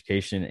is Sex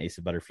Education.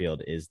 Asa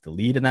Butterfield is the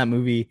lead in that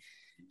movie.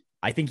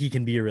 I think he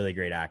can be a really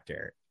great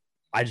actor.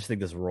 I just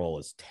think this role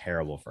is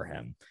terrible for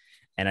him.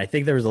 And I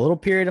think there was a little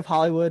period of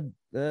Hollywood,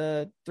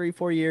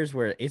 3-4 years,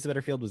 where Asa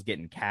Butterfield was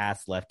getting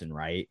cast left and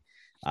right.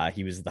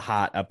 He was the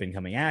hot up and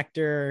coming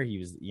actor. He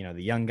was, the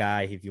young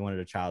guy. If you wanted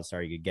a child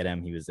star, you could get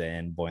him. He was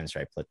in Boy in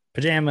Striped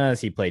Pajamas.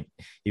 He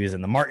was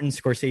in the Martin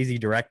Scorsese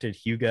directed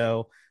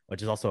Hugo,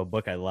 which is also a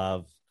book I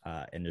love,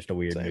 and just a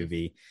weird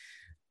movie.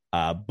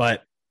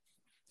 But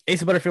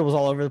Asa Butterfield was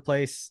all over the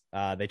place.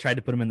 They tried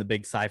to put him in the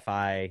big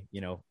sci-fi,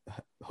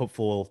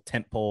 hopeful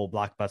tentpole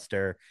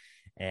blockbuster,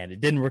 and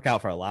it didn't work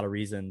out for a lot of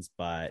reasons,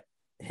 but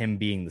him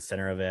being the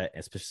center of it,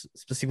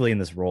 specifically in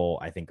this role,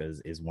 I think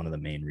is one of the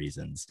main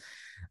reasons.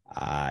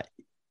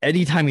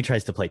 Anytime he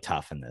tries to play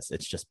tough in this,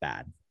 it's just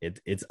bad.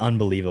 It's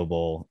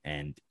unbelievable.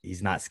 And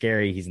he's not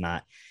scary. He's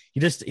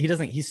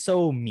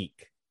so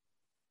meek,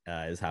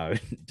 is how I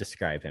would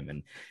describe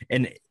him.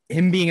 And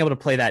him being able to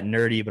play that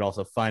nerdy, but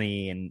also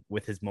funny, and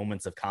with his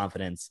moments of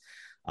confidence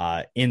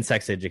in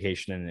Sex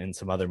Education and in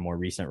some other more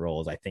recent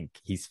roles, I think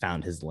he's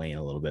found his lane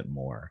a little bit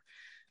more.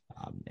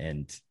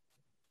 And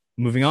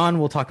moving on,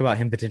 we'll talk about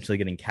him potentially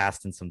getting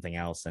cast in something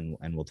else, and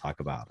we'll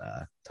talk about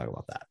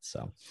that.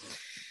 So,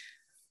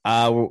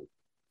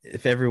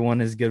 if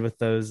everyone is good with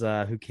those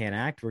who can't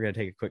act, we're gonna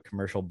take a quick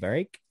commercial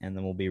break, and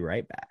then we'll be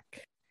right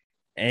back.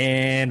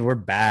 And we're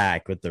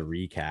back with the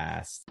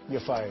recast. You're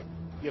fired.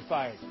 You're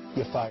fired.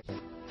 You're fired.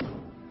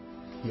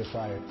 You're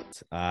fired.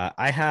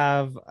 I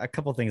have a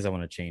couple things I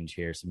want to change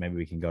here, so maybe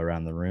we can go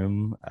around the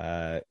room.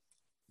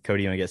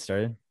 Cody, you want to get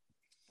started?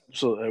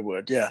 Absolutely, I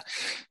would. Yeah.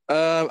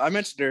 I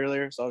mentioned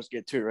earlier, so I'll just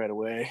get to it right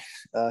away.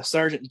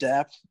 Sergeant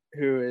Dapp,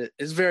 who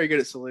is very good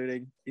at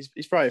saluting.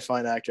 He's probably a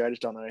fine actor. I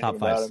just don't know anything top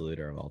about 5 him.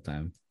 saluter of all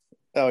time.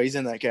 Oh, he's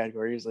in that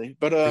category easily.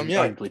 But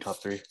yeah, arguably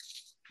top 3.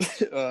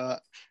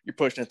 You're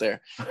pushing it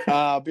there.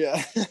 But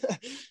yeah,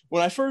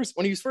 when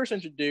he was first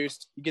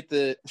introduced, you get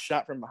the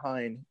shot from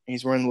behind, and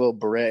he's wearing a little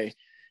beret.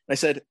 And I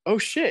said, "Oh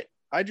shit,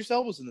 Idris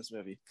Elba's in this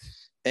movie."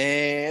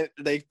 and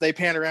they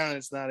pan around and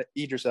it's not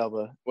Idris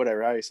Elba,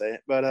 whatever how you say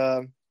it.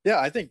 But yeah,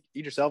 I think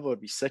Idris Elba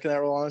would be sick in that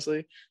role.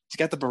 Honestly, he's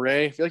got the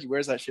beret. I feel like he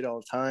wears that shit all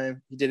the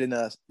time. He did in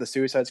the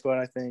Suicide Squad,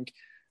 I think.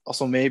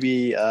 Also,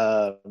 maybe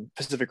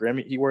Pacific Rim.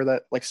 He wore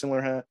that like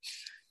similar hat.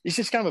 He's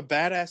just kind of a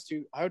badass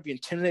too. I would be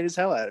intimidated as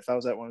hell at if I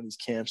was at one of these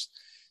camps.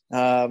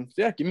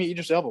 Yeah, give me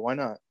Idris Elba. Why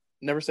not?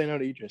 Never say no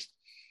to Idris.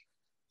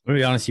 To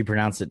be honest, you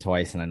pronounced it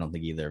twice, and I don't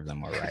think either of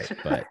them are right.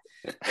 But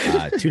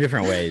two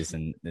different ways.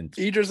 And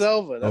Idris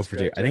Elba. That's for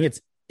two. I think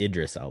it's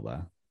Idris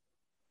Elba.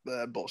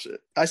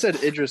 Bullshit. I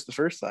said Idris the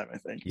first time. I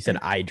think you said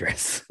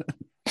Idris.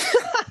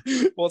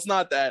 Well, it's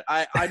not that.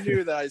 I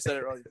knew that I said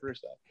it wrong the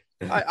first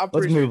time. I'm Let's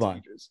pretty move sure on.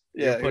 Idris.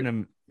 Yeah,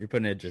 You're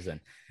putting Idris in.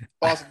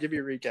 Awesome. Give me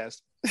a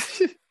recast.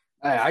 Hey,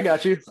 I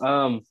got you.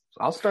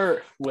 I'll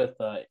start with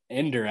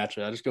Ender.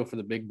 Actually, I'll just go for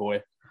the big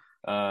boy.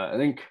 I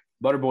think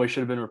Butterboy should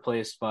have been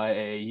replaced by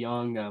a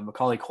young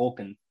Macaulay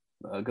Culkin,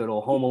 good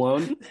old Home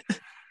Alone.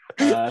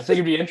 I think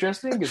it'd be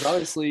interesting because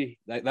obviously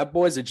that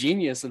boy's a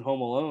genius in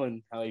Home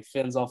Alone, how he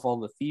fends off all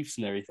the thieves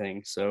and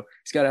everything. So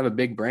he's got to have a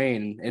big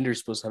brain. Ender's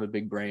supposed to have a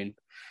big brain.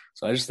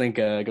 So I just think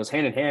it goes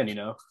hand in hand,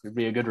 it'd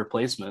be a good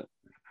replacement.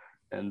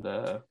 And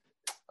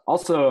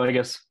also, I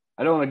guess,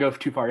 I don't want to go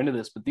too far into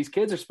this, but these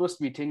kids are supposed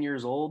to be 10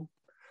 years old.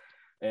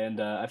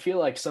 And I feel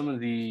like some of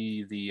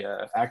the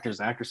actors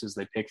and actresses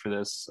they pick for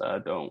this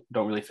don't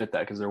really fit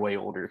that because they're way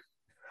older.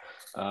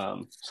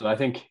 So I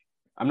think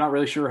I'm not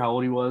really sure how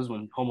old he was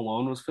when Home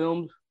Alone was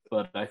filmed,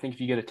 but I think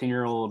if you get a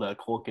 10-year-old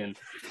Culkin,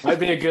 might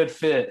be a good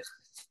fit.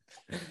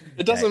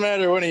 It doesn't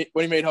matter when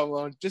he made Home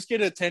Alone. Just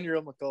get a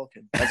 10-year-old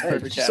McCulkin. That's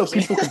perfect. So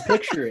people can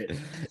picture it.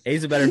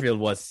 Asa Butterfield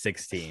was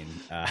 16.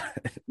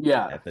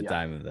 Yeah, at the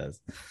time of this.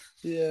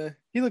 Yeah,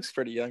 he looks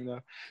pretty young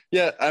though.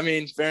 Yeah, I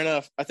mean, fair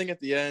enough. I think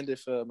at the end,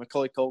 if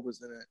Macaulay Culkin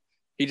was in it,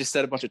 he just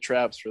set a bunch of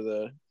traps for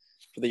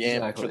the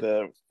ant, for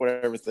the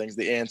whatever things,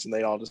 the ants, and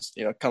they all just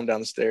come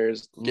down the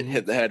stairs, get hit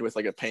in the head with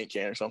like a paint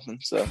can or something.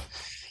 So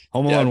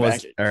Home Alone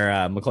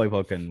Macaulay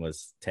Culkin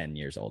was 10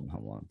 years old in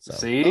Home Alone. So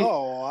see,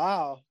 oh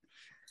wow,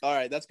 all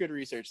right, that's good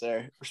research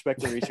there.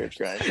 Respect the research,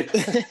 grind.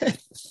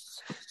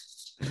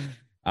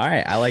 All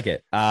right, I like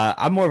it.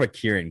 I'm more of a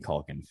Kieran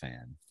Culkin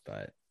fan,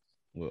 but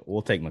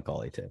we'll take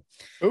Macaulay too.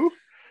 Who?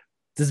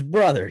 His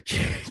brother,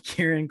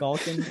 Kieran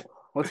Culkin.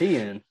 What's he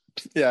in?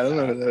 Yeah, I don't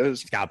know who that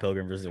is. Scott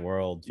Pilgrim vs. the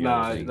World.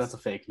 Nah, that's a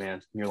fake,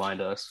 man. You're lying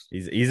to us.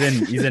 He's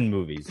in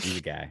movies. He's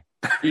a guy.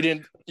 You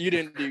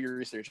didn't do your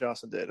research.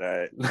 Austin did. All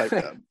right. Type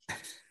that.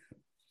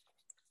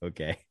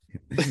 Okay.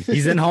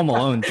 He's in Home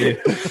Alone too.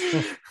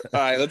 All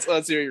right,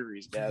 let's hear your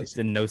reason, guys. It's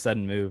in No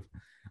Sudden Move.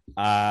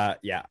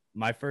 Yeah,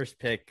 my first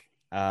pick.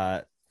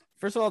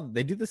 First of all,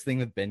 they do this thing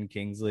with Ben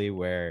Kingsley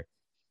where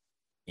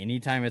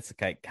anytime it's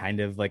kind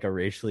of like a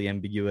racially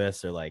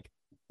ambiguous or like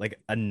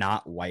a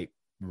not white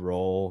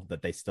role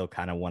that they still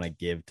kind of want to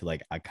give to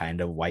like a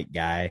kind of white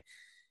guy,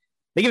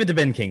 they give it to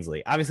Ben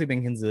Kingsley. Obviously,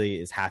 Ben Kingsley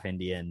is half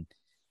Indian,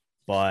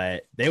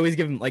 but they always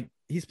give him like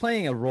he's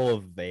playing a role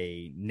of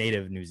a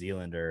native New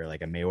Zealander,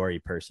 like a Maori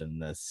person.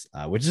 This,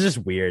 which is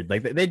just weird.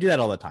 Like they do that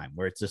all the time,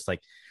 where it's just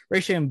like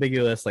racially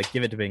ambiguous. Like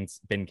give it to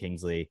Ben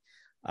Kingsley.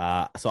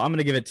 So I'm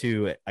gonna give it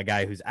to a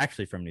guy who's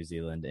actually from New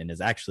Zealand and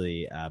is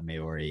actually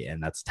Maori,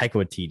 and that's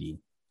Taika Waititi.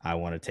 I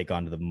want to take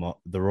on to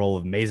the role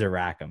of Mazer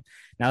Rackham.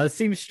 Now this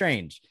seems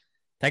strange.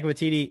 Taika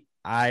Waititi,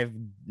 I've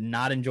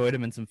not enjoyed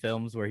him in some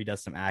films where he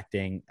does some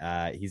acting.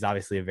 He's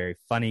obviously a very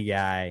funny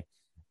guy.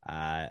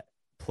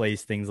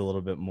 Plays things a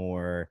little bit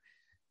more,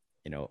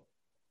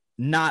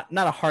 not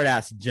a hard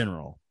ass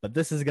general, but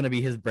this is going to be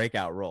his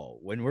breakout role.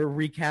 When we're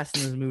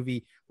recasting this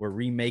movie, we're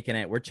remaking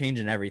it, we're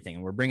changing everything,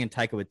 and we're bringing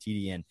Taika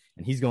Waititi in,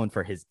 and he's going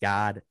for his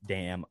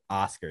goddamn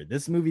Oscar.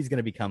 This movie is going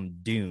to become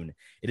Dune.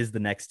 It is the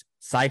next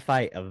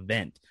sci-fi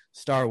event.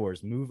 Star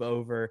Wars, move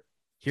over.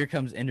 Here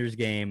comes Ender's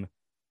Game,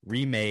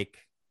 remake.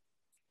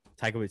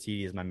 Taika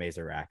Waititi is my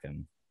Mazer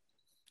Rackham.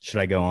 Should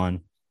I go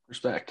on?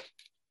 Respect.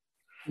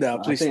 No,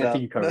 please stop. I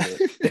think you covered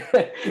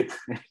it.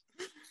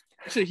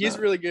 Actually, he's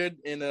really good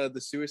in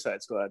the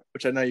Suicide Squad,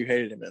 which I know you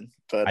hated him in.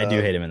 But I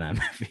do hate him in that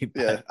movie.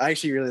 But... Yeah, I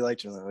actually really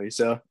liked him in that movie.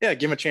 So yeah,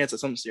 give him a chance at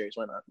something serious.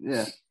 Why not?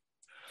 Yeah.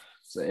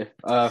 So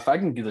if I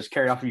can do this,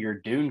 carry off of your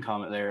Dune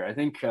comment there, I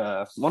think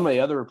one of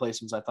the other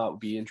replacements I thought would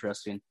be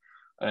interesting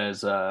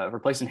is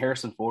replacing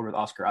Harrison Ford with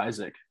Oscar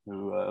Isaac,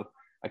 who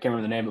I can't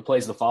remember the name, but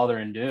plays the father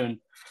in Dune.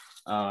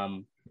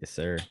 Yes,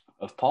 sir.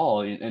 Of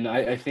Paul, and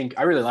I think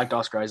I really liked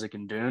Oscar Isaac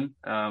in Dune.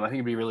 I think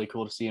it'd be really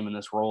cool to see him in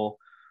this role.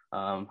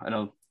 I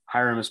know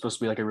Hiram is supposed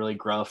to be like a really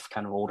gruff,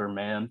 kind of older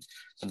man,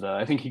 and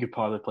I think he could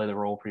probably play the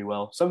role pretty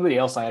well. Somebody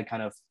else I had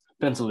kind of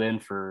penciled in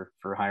for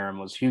Hiram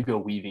was Hugo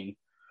Weaving.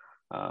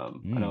 I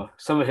know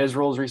some of his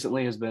roles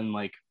recently has been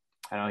like,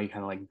 I know he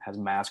kind of like has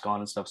a mask on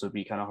and stuff, so it'd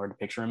be kind of hard to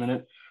picture him in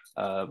it.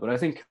 But I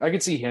think I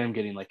could see him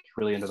getting like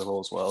really into the role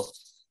as well.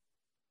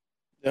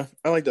 Yeah,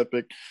 I like that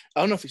pick.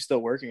 I don't know if he's still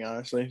working,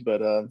 honestly,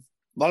 but a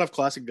lot of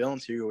classic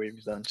villains Hugo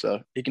Weaving's done,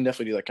 so he can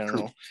definitely do that kind of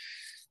role.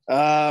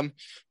 But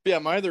yeah,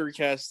 my other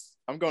recast,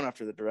 I'm going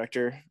after the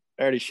director.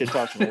 I already shit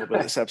talked him a little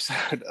bit this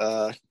episode.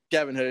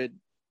 Gavin Hood,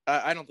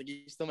 I don't think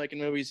he's still making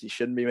movies. He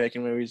shouldn't be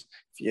making movies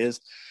if he is.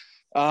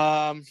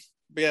 But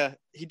yeah,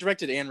 he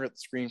directed and wrote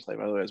the screenplay,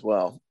 by the way, as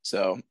well.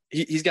 So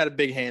he's got a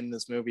big hand in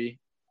this movie.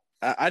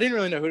 I didn't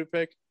really know who to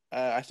pick.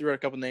 I threw out a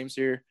couple names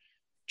here.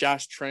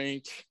 Josh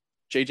Trank,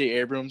 J.J.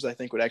 Abrams, I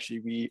think would actually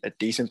be a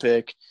decent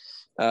pick.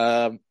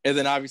 And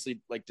then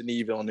obviously like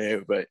Denis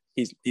Villeneuve, but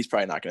he's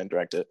probably not going to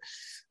direct it.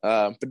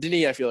 But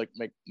Denis, I feel like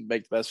make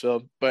the best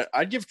film. But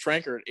I'd give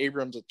Trank or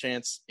Abrams a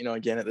chance,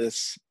 again at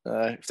this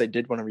if they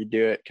did want to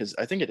redo it, because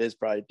I think it is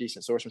probably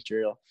decent source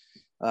material.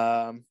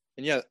 And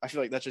yeah, I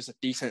feel like that's just a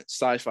decent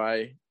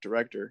sci-fi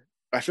director.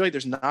 I feel like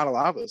there's not a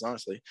lot of those,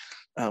 honestly,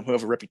 who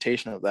have a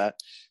reputation of that.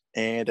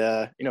 And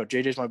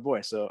JJ's my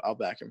boy, so I'll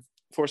back him.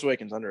 Force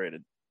Awakens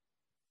underrated.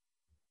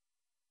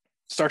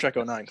 Star Trek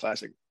 09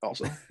 classic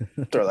also.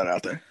 Throw that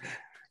out there.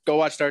 Go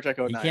watch Star Trek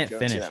 09. You can't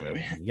finish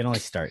it. You can only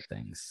start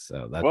things.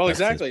 So that's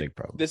exactly. his big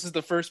problem. This is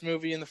the first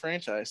movie in the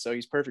franchise, so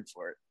he's perfect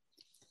for it.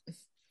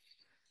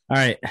 All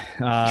right.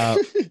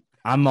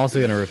 I'm also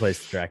going to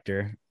replace the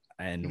director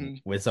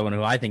and with someone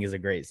who I think is a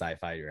great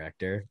sci-fi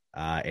director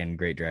and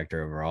great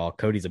director overall.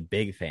 Cody's a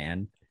big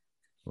fan.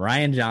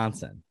 Rian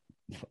Johnson.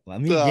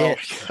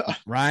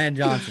 Rian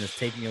Johnson is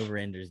taking over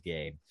Ender's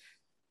Game.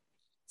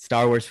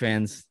 Star Wars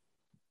fans,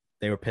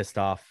 they were pissed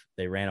off.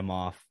 They ran him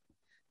off.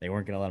 They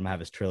weren't going to let him have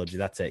his trilogy.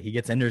 That's it. He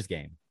gets Ender's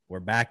Game. We're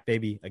back,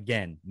 baby.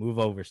 Again, move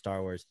over,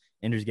 Star Wars.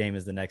 Ender's Game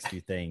is the next new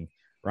thing.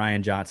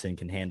 Rian Johnson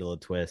can handle a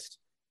twist.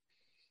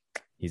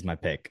 He's my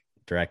pick.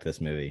 Direct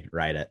this movie.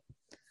 Write it.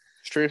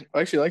 It's true.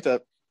 I actually like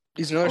that.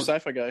 He's another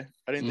sci-fi guy.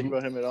 I didn't think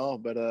about him at all.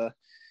 But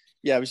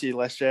yeah, obviously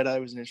Last Jedi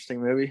was an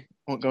interesting movie.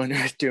 Won't go into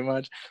it too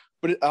much.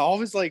 But all of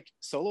his like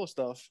solo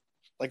stuff,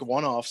 like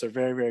one-offs, are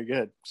very, very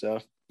good. So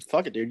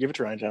fuck it, dude. Give it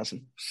to Rian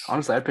Johnson.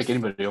 Honestly, I'd pick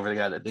anybody over the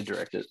guy that did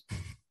direct it.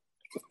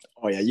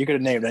 Oh yeah, you could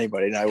have named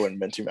anybody, and I wouldn't have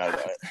been too mad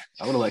about it.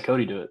 I would have let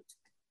Cody do it.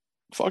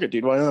 Fuck it,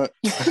 dude. Why not?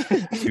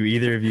 Do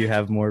either of you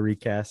have more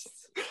recasts?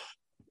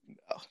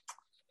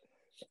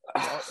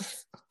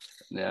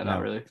 Yeah,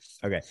 not really.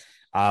 Okay.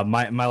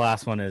 My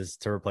last one is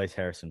to replace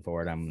Harrison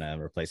Ford. I'm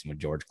gonna replace him with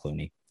George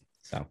Clooney.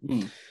 So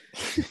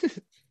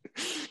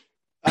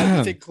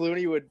I think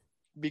Clooney would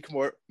be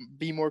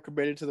more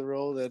committed to the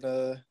role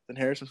than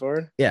Harrison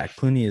Ford. Yeah,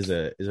 Clooney is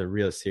a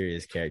real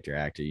serious character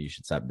actor. You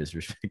should stop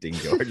disrespecting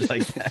George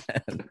like that.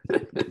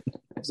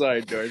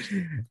 Sorry, George.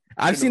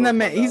 I've seen that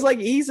man.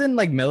 He's in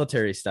like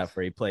military stuff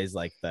where he plays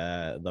like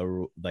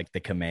the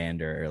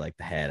commander or like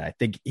the head. I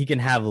think he can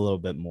have a little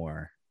bit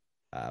more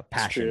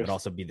passion, but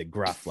also be the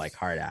gruff, like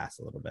hard ass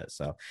a little bit.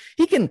 So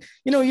he can,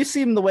 you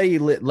see him the way he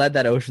led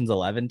that Ocean's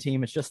 11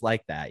 team. It's just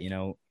like that,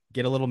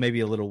 get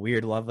maybe a little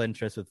weird love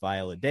interest with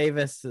Viola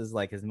Davis is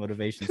like his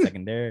motivation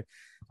secondary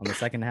on the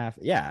second half.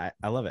 Yeah,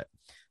 I love it.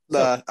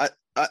 So,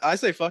 I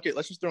say fuck it.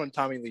 Let's just throw in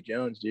Tommy Lee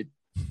Jones, dude.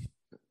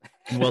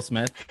 Will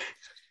Smith.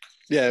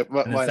 Yeah,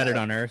 and Set It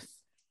on Earth.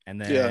 And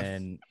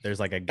then there's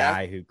like a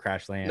guy who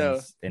crash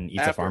lands and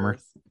eats a farmer.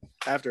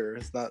 After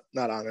Earth,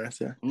 not on Earth.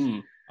 Yeah.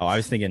 Oh, I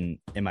was thinking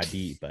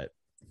MIB, but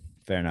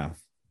fair enough.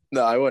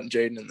 No, I wasn't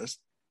Jaden in this.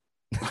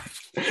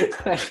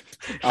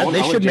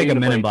 They should make a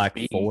Men in Black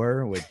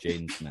 4 with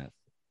Jaden Smith.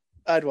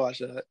 I'd watch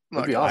that.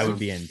 Awesome. I would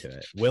be into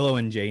it. Willow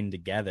and Jaden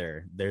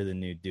together, they're the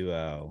new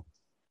duo.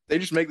 They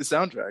just make the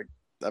soundtrack.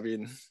 I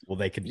mean,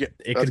 well, it could be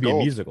a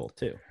musical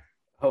too.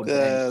 Oh,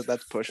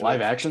 that's pushing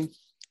live action.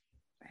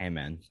 Hey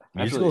man,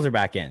 musicals are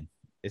back in.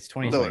 It's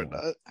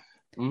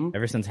 2021.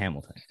 Ever since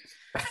Hamilton.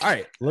 All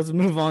right, let's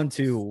move on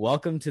to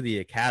Welcome to the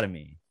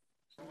Academy.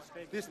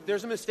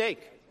 There's a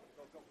mistake.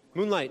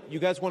 Moonlight, you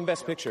guys won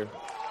Best Picture.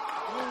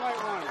 Moonlight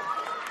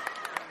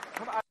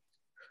won.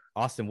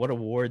 Austin, what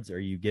awards are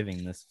you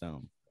giving this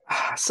film?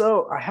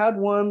 So I had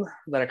one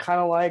that I kind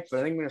of like, but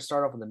I think I'm going to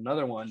start off with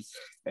another one.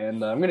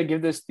 And I'm going to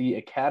give this the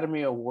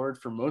Academy Award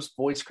for most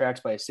voice cracks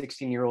by a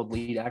 16-year-old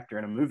lead actor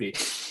in a movie.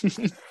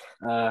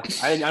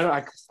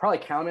 I probably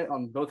count it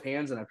on both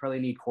hands, and I probably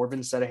need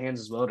Corbin's set of hands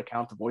as well to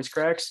count the voice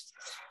cracks.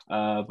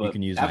 But you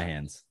can use my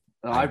hands.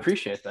 I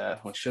appreciate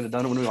that. I should have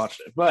done it when we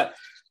watched it. But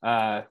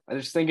I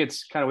just think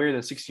it's kind of weird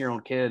that a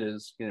 16-year-old kid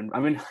is, I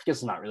mean, I guess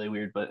it's not really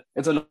weird, but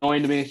it's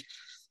annoying to me.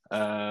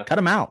 Cut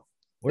them out.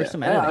 Where's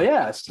some editing?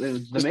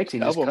 The make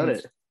team just cut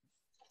it.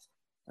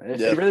 If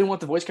you really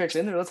want the voice cracks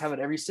in there, let's have it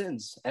every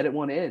sentence. Edit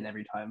one in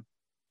every time.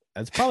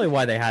 That's probably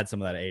why they had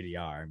some of that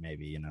ADR.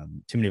 Maybe,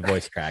 too many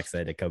voice cracks. They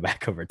had to go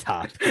back over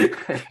top. They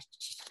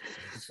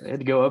had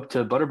to go up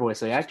to Butterboy,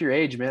 say, act your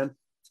age, man.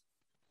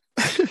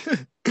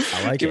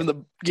 I like giving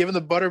the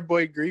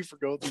Butterboy grief for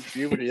going through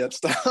puberty. That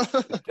stuff.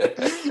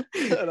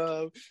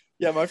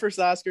 And, my first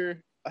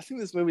Oscar. I think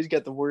this movie's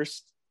got the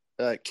worst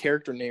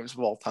character names of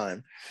all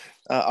time.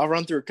 I'll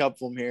run through a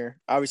couple of them here.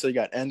 Obviously, you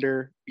got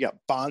Ender, you got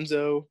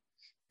Bonzo,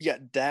 you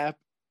got Dap,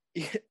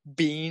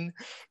 Bean,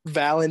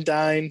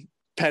 Valentine,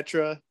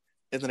 Petra,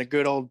 and then a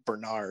good old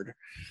Bernard.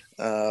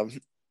 I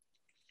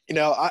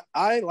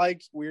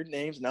like weird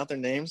names, not their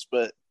names,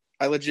 but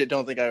I legit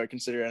don't think I would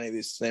consider any of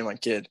these to name my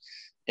kid.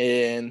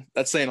 And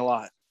that's saying a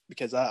lot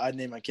because I'd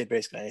name my kid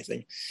basically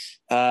anything.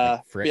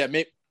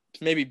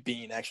 Maybe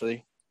Bean,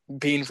 actually.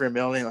 Bean for a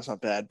middle name, that's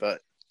not bad, but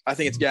I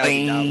think it's gotta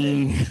be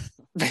nominated.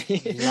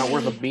 He's not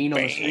worth a bean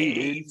on the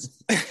street,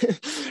 dude.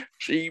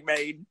 She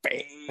made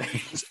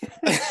beans.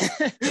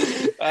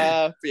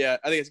 But yeah,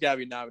 I think it's gotta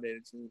be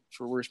nominated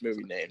for worst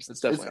movie names. It's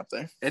definitely up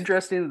there.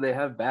 Interesting that they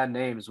have bad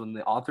names when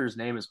the author's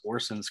name is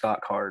Orson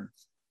Scott Card.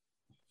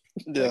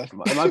 Yeah,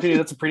 Like, in my opinion,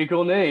 that's a pretty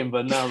cool name,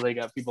 but now they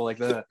got people like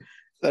that.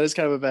 that is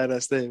kind of a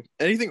badass name.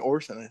 Anything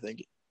Orson, I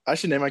think. I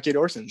should name my kid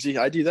Orson. See,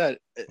 I do that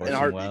in a Orson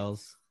heartbeat.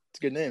 Welles. It's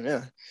a good name,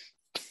 yeah.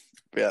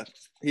 But yeah,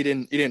 he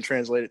didn't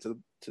translate it to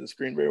the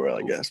screen very well,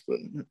 I guess. But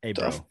Hey,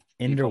 tough. bro.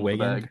 Ender fumbled the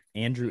Wiggin. bag.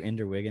 Andrew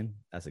Ender Wiggin.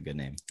 That's a good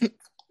name.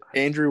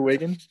 Andrew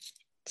Wiggin.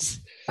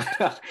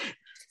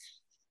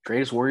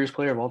 Greatest Warriors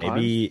player of all time.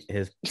 Maybe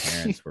his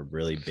parents were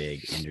really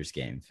big Ender's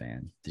Game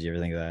fan. Did you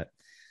ever think of that?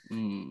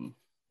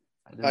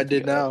 I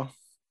did now.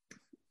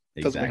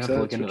 Doesn't make Exactly.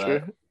 Look sense. into For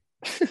that. sure.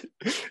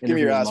 Give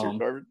me your Interview answer, mom.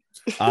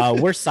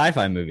 Corbin. Worst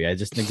sci-fi movie. I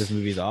just think this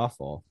movie's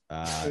awful.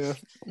 Yeah.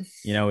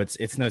 You know,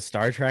 it's no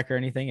Star Trek or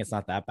anything. It's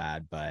not that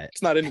bad, but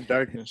It's not Into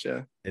Darkness,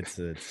 yeah.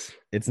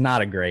 it's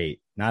not a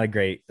great,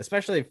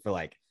 especially for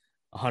like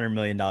 $100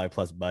 million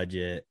plus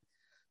budget.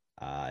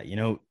 You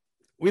know,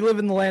 we live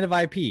in the land of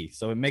IP,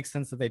 so it makes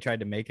sense that they tried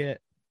to make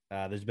it.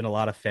 There's been a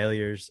lot of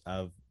failures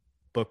of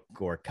book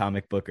or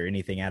comic book or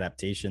anything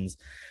adaptations.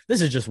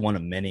 This is just one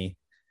of many.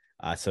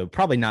 So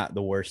probably not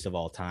the worst of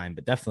all time,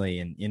 but definitely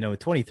in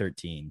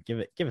 2013, give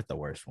it the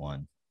worst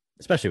one,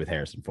 especially with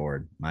Harrison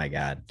Ford. My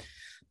God.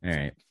 All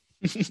right.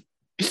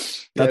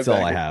 That's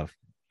all I have.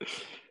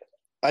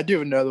 I do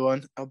have another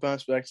one. I'll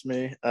bounce back to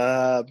me.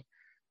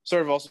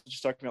 Sort of also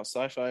just talking about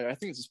sci-fi. I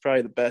think this is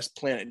probably the best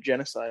Planet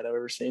Genocide I've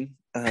ever seen.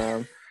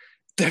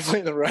 Definitely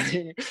in the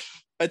running.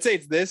 I'd say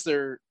it's this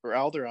or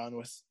Alderaan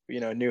with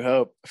New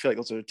Hope. I feel like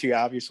those are the two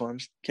obvious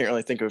ones. Can't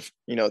really think of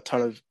a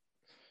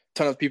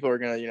ton of people are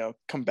gonna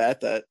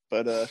combat that,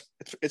 but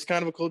it's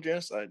kind of a cool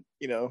genocide.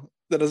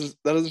 That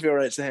doesn't feel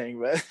right saying,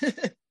 but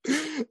that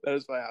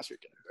is my Oscar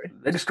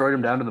category. They destroyed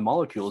him down to the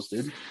molecules,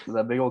 dude. With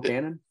that big old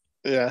cannon.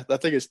 Yeah,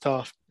 that thing is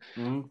tough.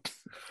 Mhm.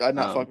 I'd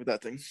not fuck with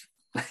that thing.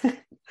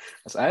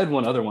 So I had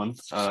one other one.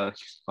 I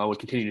would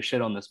continue to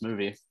shit on this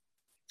movie.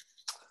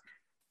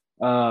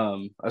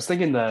 I was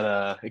thinking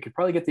that it could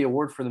probably get the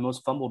award for the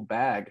most fumbled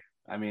bag.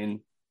 I mean,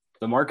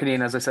 the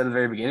marketing, as I said at the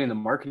very beginning, the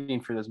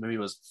marketing for this movie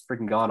was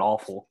freaking god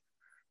awful.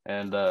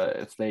 And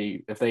if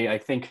they, I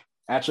think,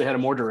 actually had a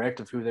more direct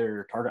of who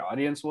their target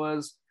audience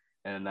was,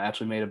 and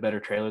actually made a better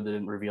trailer that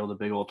didn't reveal the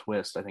big old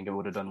twist, I think it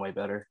would have done way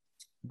better,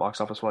 box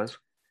office wise.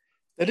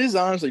 That is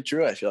honestly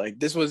true. I feel like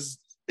this was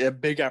a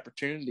big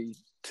opportunity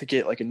to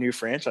get like a new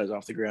franchise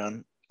off the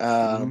ground.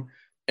 And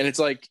it's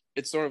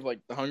sort of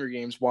like the Hunger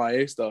Games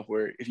YA stuff,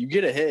 where if you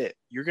get a hit,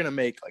 you're gonna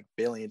make like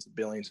billions and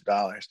billions of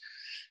dollars.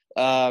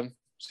 So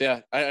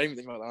yeah, I didn't even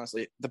think about it,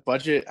 honestly. The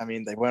budget, I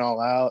mean, they went all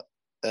out.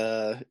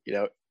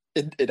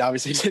 It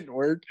obviously didn't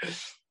work,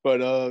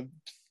 but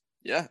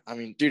yeah, I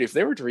mean, dude, if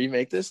they were to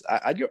remake this,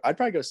 I'd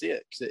probably go see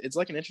it because it's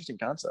like an interesting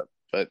concept.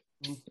 But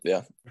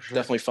yeah, Sure.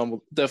 definitely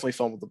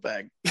fumbled the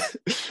bag.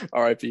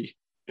 R.I.P.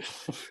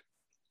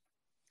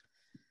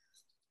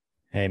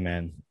 Hey,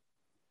 man.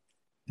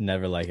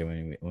 Never like it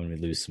when we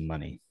lose some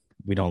money.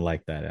 We don't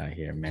like that out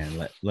here, man.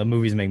 Let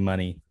movies make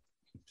money,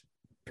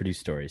 produce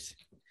stories.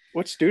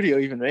 What studio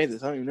even made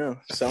this? I don't even know.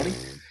 Sony?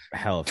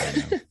 Hell if I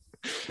know.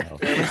 Hell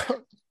if I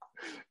know.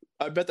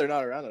 I bet they're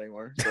not around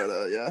anymore.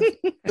 But yeah.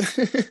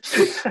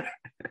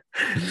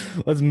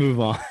 Let's move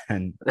on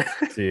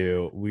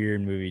to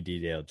weird movie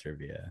detail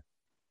trivia.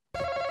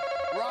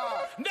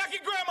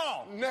 Naked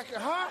grandma. Naked,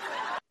 huh?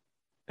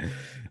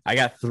 I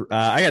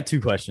got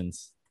two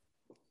questions.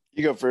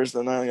 You go first,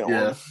 then I got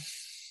one. All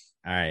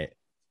right.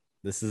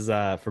 This is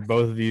for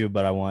both of you,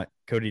 but I want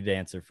Cody to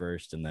answer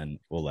first, and then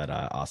we'll let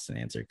Austin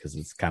answer because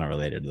it's kind of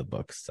related to the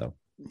books. So,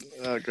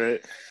 Oh,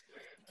 great.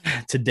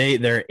 to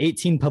date, there are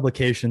 18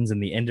 publications in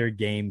the Ender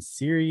Games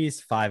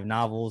series, 5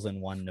 novels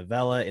and 1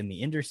 novella in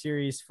the Ender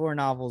series, 4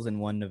 novels and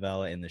 1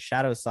 novella in the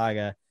Shadow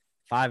Saga,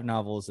 5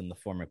 novels in the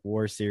Formic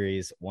War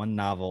series, 1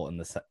 novel in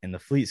the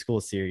Fleet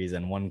School series,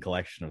 and 1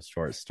 collection of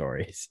short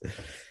stories.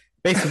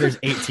 Basically, there's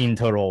 18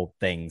 total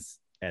things,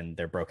 and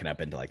they're broken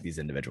up into like these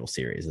individual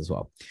series as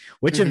well.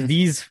 Which of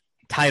these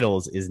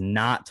titles is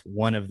not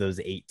one of those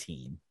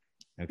 18?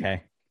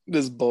 Okay.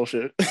 This is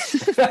bullshit.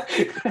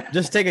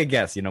 Just take a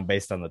guess,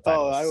 based on the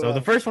titles. I So will.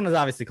 the first one is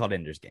obviously called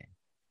Ender's Game.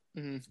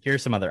 Mhm.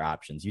 Here's some other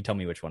options. You tell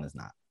me which one is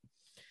not.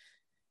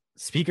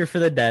 Speaker for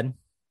the Dead,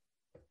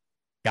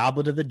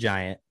 Goblet of the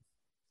Giant,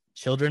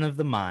 Children of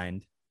the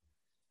Mind,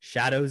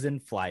 Shadows in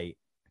Flight,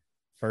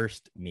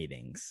 First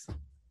Meetings.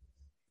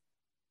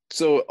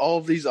 So all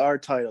of these are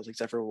titles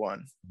except for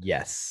one.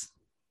 Yes.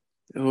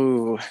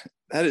 Ooh,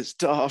 that is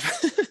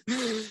tough.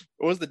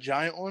 What was the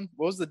giant one?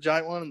 What was the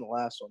giant one and the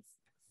last one?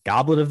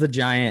 Goblet of the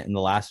Giant, and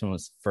the last one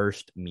was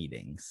First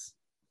Meetings.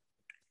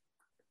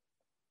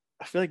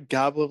 I feel like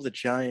Goblet of the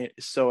Giant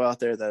is so out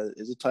there that it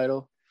is a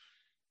title.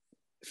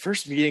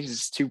 First Meetings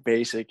is too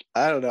basic.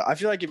 I don't know. I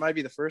feel like it might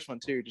be the first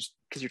one too, just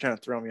because you're trying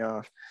to throw me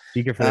off.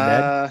 Speaker for the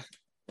Dead?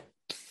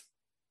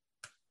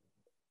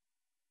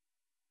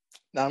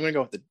 No, I'm gonna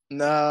go with the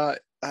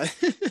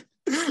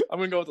I'm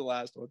gonna go with the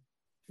last one.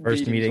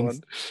 First Meetings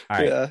meetings. one. All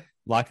right, Yeah.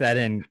 lock that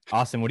in.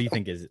 Austin, what do you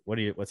think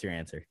what's your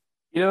answer?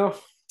 You know,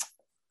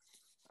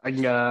 I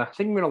think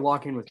I'm gonna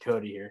lock in with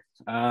Cody here.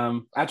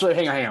 Actually,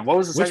 hang on. What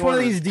was the Which second one of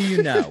one? these do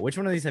you know? Which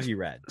one of these have you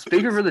read?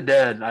 Speaker for the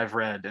Dead, I've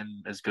read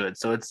and is good,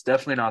 so it's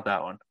definitely not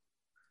that one.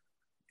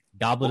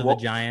 Goblet Well, of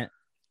the Giant,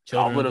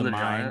 Children Goblet of the, of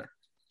the Mind, Giant.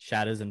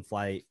 Shadows in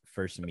Flight,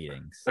 First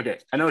Meetings. Okay,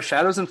 I know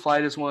Shadows in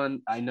Flight is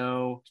one. I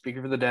know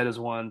Speaker for the Dead is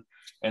one,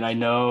 and I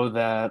know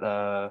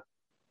that.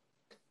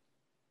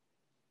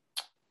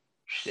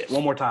 Shit.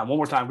 One more time.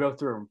 Go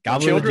through them.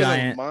 Goblet of the Children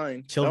Giant, of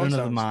Mind. Children That of the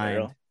one sounds Mind,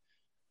 sterile.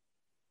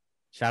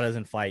 Shadows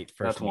in Flight,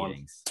 First That's one.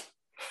 Meetings.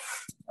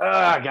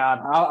 God,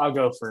 I'll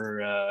go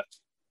for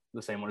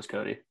the same one as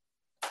Cody.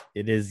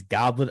 It is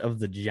Goblet of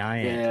the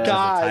Giant. Yeah. That's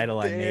God the title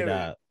I damn made it.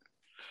 up.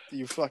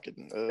 You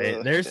fucking.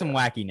 There's some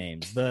wacky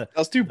names. That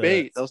was too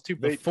bait. That was too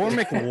The bait.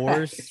 Formic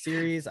Wars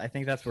series, I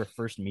think that's where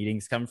First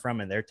Meetings come from,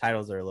 and their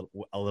titles are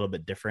a little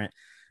bit different.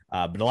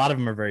 But a lot of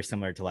them are very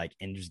similar to like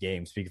Ender's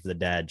Game, Speak for the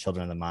Dead,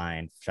 Children of the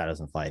Mind, Shadows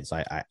in Flight.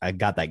 So I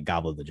got that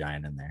Goblet of the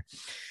Giant in there.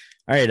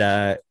 All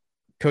right,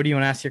 Cody, you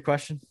want to ask your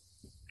question?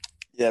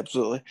 Yeah,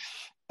 absolutely.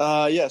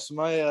 So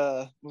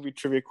my movie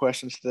trivia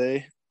questions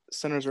today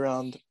centers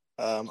around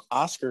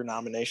Oscar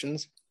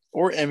nominations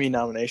or Emmy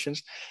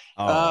nominations.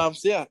 Oh,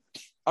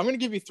 I'm going to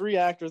give you 3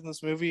 actors in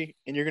this movie,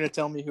 and you're going to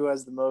tell me who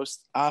has the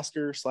most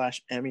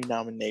Oscar/Emmy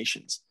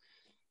nominations.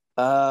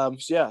 Who about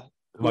has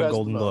the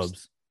Golden most?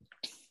 Globes?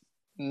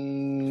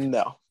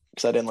 No,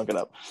 because I didn't look it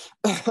up.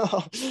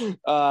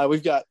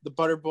 We've got the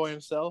Butter Boy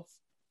himself,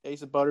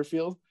 Asa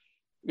Butterfield.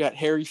 We got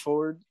Harry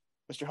Ford,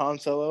 Mr. Han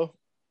Solo,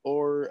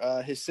 or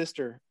his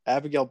sister,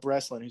 Abigail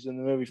Breslin, who's in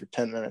the movie for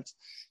 10 minutes.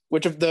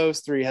 Which of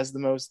those 3 has the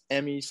most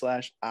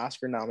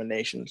Emmy/Oscar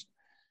nominations?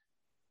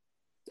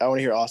 I want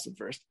to hear Austin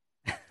first.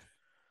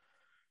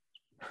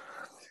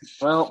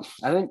 Well,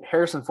 I think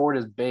Harrison Ford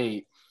is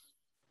bait,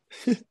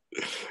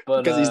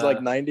 but Because he's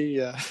like 90,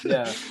 yeah.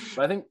 yeah.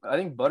 But I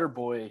think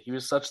Butterboy, he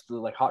was such the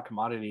like hot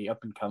commodity, up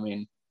and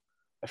coming.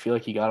 I feel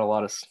like he got a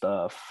lot of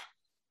stuff.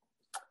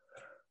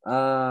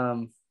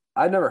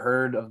 I'd never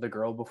heard of the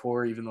girl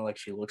before, even though like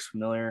she looks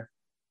familiar.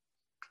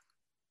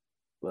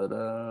 But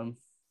I'm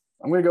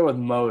gonna go with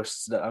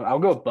most. I'll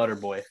go with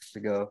Butterboy to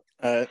go.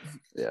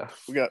 Yeah,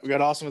 we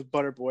got Austin with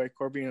Butterboy.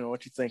 Corbino,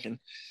 what you thinking?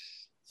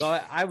 So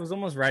I was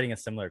almost writing a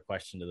similar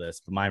question to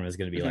this, but mine was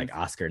going to be like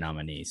Oscar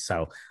nominees.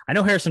 So I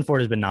know Harrison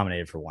Ford has been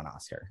nominated for 1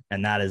 Oscar,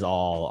 and that is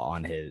all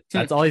on his.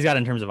 That's all he's got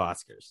in terms of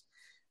Oscars.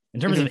 In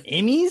terms of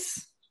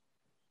Emmys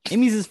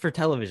is for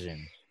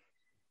television.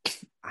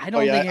 I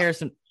don't think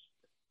Harrison.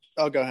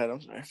 Oh, go ahead.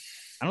 I'm sorry.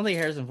 I don't think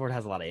Harrison Ford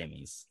has a lot of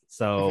Emmys.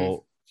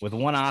 So with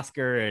 1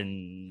 Oscar,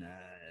 and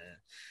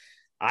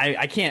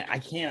I can't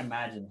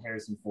imagine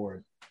Harrison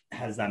Ford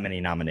has that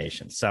many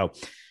nominations. So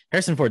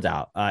Harrison Ford's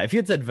out. If you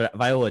had said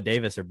Viola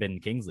Davis or Ben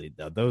Kingsley,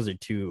 though, those are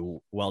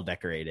 2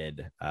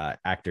 well-decorated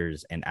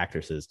actors and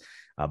actresses,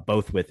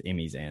 both with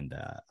Emmys and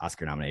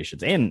Oscar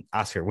nominations and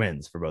Oscar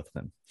wins for both of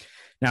them.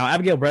 Now,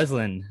 Abigail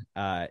Breslin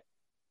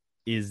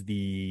is the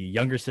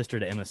younger sister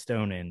to Emma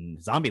Stone in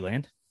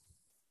Zombieland.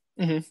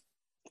 Of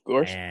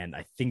course. And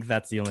I think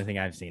that's the only thing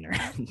I've seen her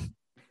in.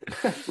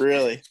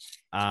 Really?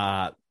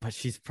 But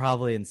she's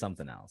probably in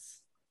something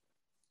else.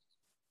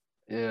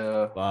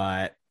 Yeah.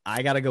 But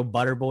I gotta go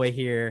Butterboy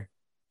here.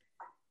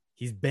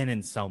 He's been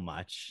in so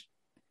much.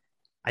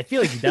 I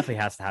feel like he definitely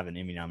has to have an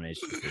Emmy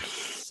nomination for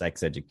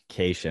Sex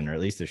Education, or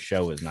at least the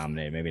show was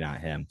nominated. Maybe not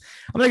him.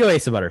 I'm gonna go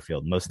Asa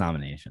Butterfield. Most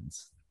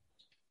nominations.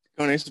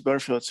 Going Asa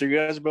Butterfield. So you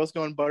guys are both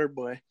going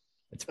Butterboy.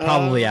 It's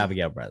probably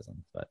Abigail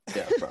Breslin, but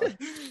Yeah, probably.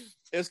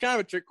 It was kind of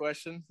a trick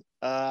question,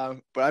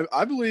 but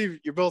I believe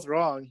you're both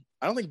wrong.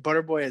 I don't think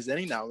Butterboy has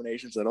any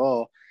nominations at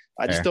all.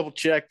 I just Fair. double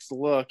checked the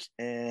look,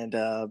 and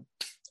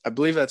I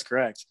believe that's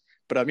correct.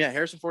 But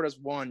Harrison Ford has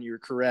 1. You're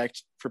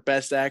correct for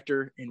Best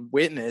Actor in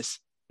Witness,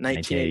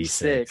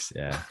 1986.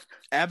 Yeah.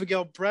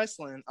 Abigail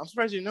Breslin, I'm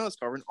surprised you didn't know this,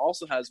 Carvin,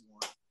 also has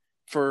 1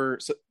 for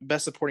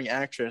Best Supporting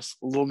Actress,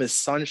 Little Miss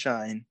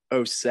Sunshine,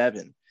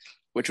 07,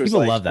 which was People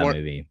like love that one-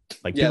 movie.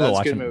 Like Yeah, people that's a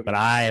watch good it, movie. but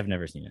I have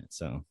never seen it.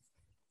 So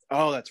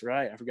Oh, that's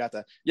right. I forgot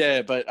that.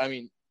 Yeah, but I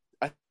mean,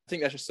 I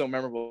think that's just so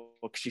memorable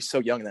because she's so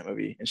young in that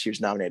movie and she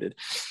was nominated.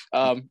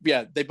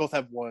 They both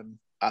have 1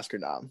 Oscar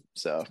nom.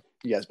 So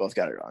you guys both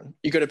got it wrong.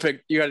 You could have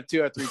picked, you had a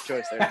 2 out of 3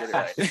 choice there. Get it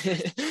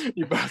right.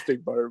 You both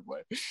picked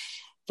Butterboy.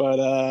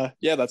 But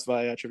that's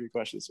my trivia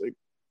question this week.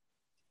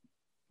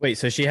 wait,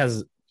 so she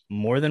has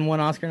more than 1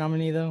 Oscar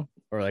nominee though,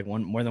 or like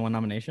more than 1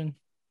 nomination?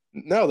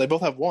 No, they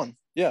both have 1.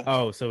 Yeah.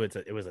 Oh, so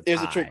it was a tie. It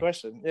was a trick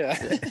question. Yeah.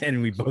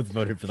 And we both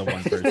voted for the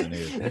one person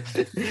who.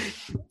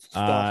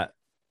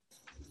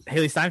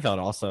 Haley Steinfeld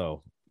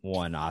also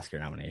won Oscar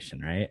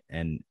nomination, right?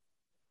 And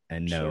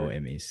no Sure.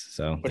 Emmys.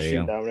 So What there she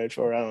you go. nominated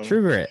for? I don't know.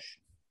 True Grit.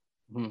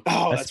 Oh, Best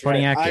that's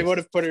Supporting right. I Actress. would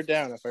have put her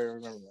down if I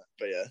remember that.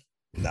 But yeah,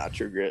 not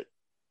True Grit.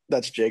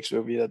 That's Jake's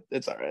movie.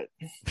 It's all right.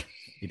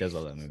 He does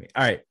love that movie.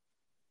 All right.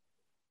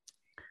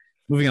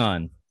 Moving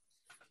on.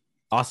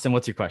 Austin,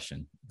 what's your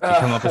question? Did you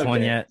come up with one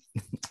Okay. yet?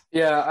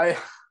 Yeah, I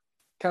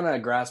kind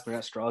of grasping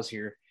at straws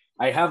here.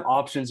 I have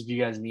options if you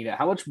guys need it.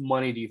 How much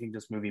money do you think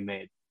this movie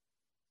made?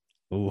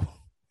 Ooh,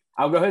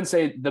 I'll go ahead and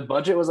say the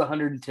budget was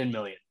 110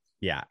 million.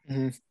 yeah.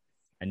 Mhm.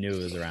 I knew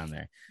it was around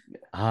there.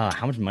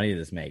 How much money did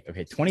this make?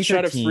 Okay, Try to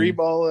 2013. free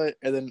ball it,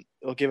 and then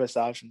it'll give us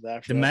options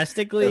after.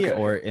 Domestically Okay.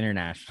 or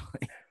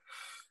internationally?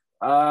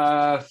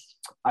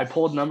 I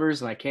pulled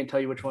numbers and I can't tell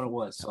you which one it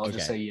was, so I'll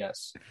just Okay. say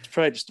yes. It's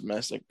probably just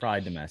domestic.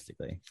 Probably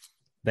domestically.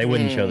 They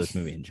wouldn't show this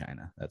movie in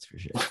China. That's for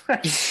sure. They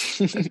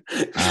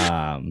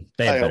I have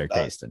better hope not.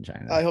 taste than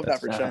China. I hope not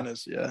That's for Uh-huh.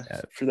 China's, yeah,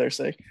 Yeah. for their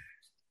sake.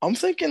 I'm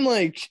thinking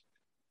like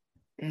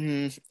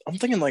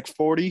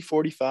 40,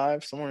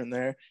 45, somewhere in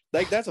there.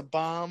 Like that's a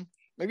bomb.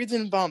 Maybe it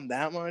didn't bomb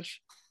that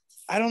much.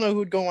 I don't know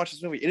who'd go and watch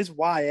this movie. It is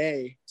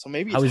YA, so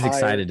maybe I it's was higher.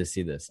 excited to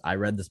see this. I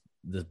read this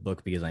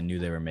book because I knew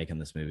they were making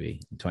this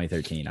movie in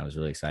 2013. I was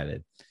really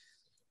excited.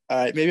 All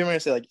right, maybe I'm gonna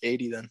say like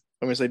 80 then.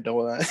 I'm gonna say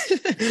double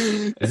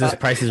that. Is this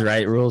Price is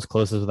Right rules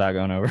closest without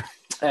going over?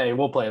 Hey,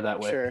 we'll play it that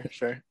way.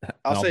 Sure.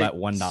 I'll say bet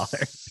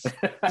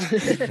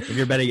 $1 if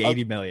you're betting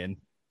 80 million.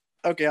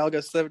 okay. I'll go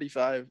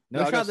 75. No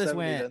I'll go shot this 70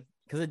 went then.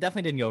 because it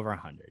definitely didn't go over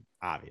 100.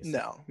 Obviously,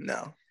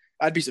 No.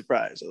 I'd be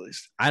surprised at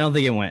least. I don't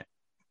think it went.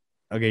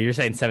 Okay, you're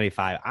saying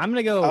 75. I'm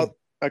gonna go.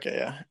 Okay,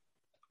 yeah.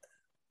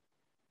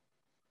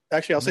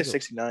 Actually, I'll say I'm gonna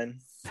 69.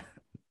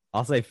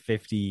 I'll say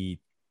 $52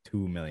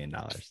 million.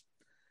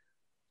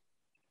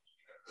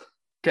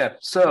 Okay,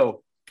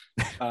 so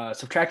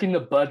subtracting the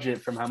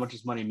budget from how much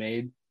this money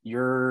made,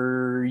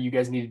 you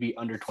guys need to be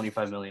under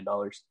 $25 million.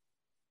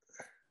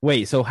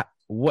 Wait, so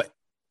what?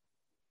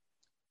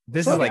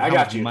 This is Okay, like I how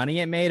got much you. money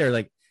it made, or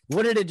like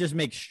what did it just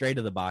make straight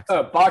to the box?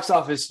 Box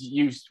office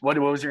used. What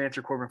was your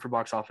answer, Corbin, for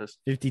box office?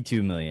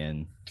 52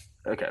 million.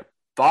 Okay,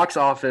 box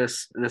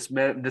office. This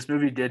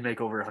movie did make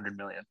over 100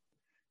 million.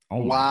 Oh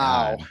my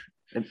Wow. God.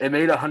 It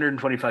made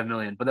 125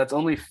 million, but that's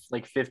only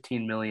like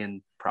 15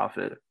 million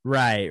profit.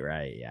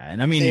 Right, yeah.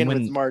 And I mean, And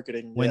when with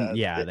marketing, they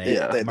they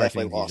definitely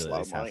marketing's lost a usually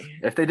lot of tough. money.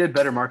 If they did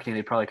better marketing,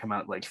 they'd probably come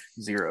out like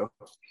zero.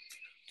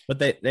 but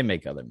they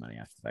make other money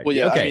after the fact. Well,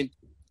 yeah, okay. I mean,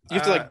 you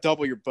have to like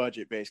double your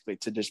budget basically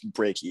to just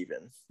break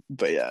even.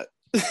 But yeah,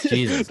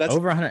 Jesus,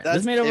 over 100.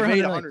 This made over 100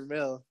 million. 100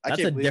 mil. I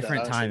That's can't a believe that,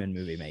 different honestly. time in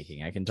movie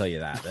making. I can tell you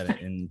that.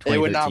 That in 2013, It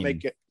would not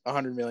make it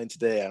 100 million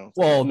today. I don't.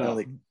 well, think. no,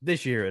 Like,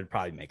 this year it would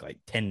probably make like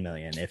 10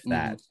 million, if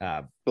that.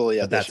 well,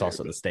 yeah, But that's this year,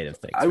 also the state of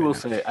things. I right will now.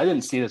 say I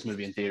didn't see this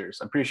movie in theaters.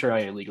 I'm pretty sure I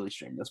illegally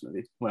streamed this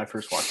movie when I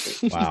first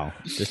watched it. Wow,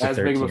 just As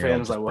a big of a 13-year-old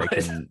fan as I was.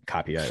 breaking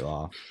copyright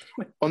law.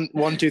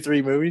 one, two,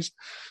 three movies.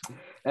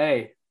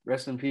 Hey,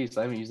 rest in peace.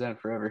 I haven't used that in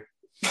forever.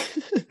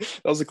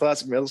 That was a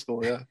classic middle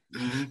school. Yeah.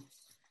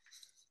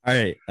 All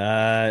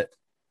right.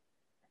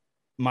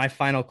 My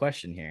final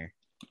question here.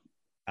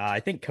 I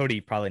think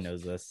Cody probably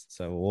knows this,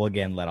 so we'll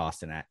again let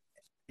Austin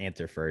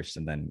answer first,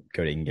 and then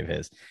Cody can give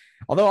his.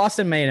 Although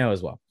Austin may know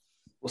as well.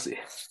 We'll see.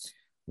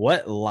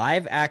 What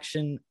live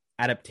action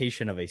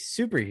adaptation of a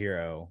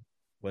superhero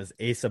was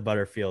Asa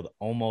Butterfield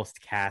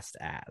almost cast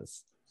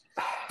as?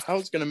 I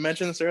was gonna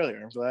mention this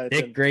earlier. I'm glad I Dick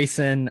didn't.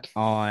 Grayson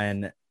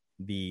on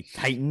the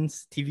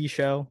Titans TV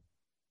show,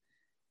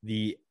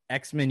 the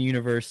X-Men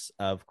universe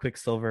of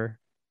Quicksilver,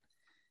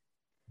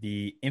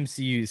 the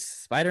MCU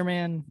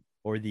Spider-Man,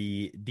 or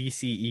the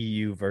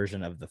DCEU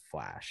version of The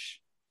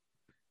Flash?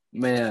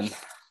 Man,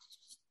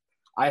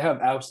 I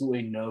have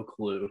absolutely no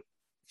clue.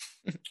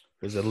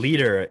 Was a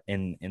leader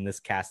in this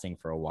casting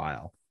for a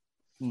while,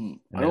 I and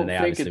don't then they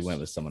think obviously it's- went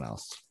with someone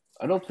else.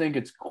 I don't think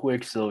it's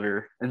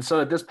Quicksilver. And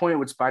so at this point,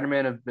 would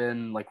Spider-Man have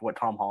been like what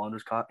Tom Holland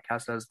was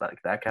cast as?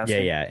 That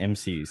casting? Yeah,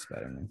 MCU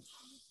Spider-Man.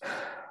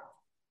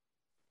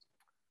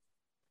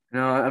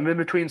 No, I'm in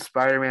between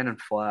Spider-Man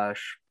and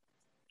Flash.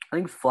 I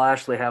think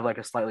Flash, they have like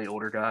a slightly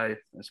older guy,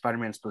 and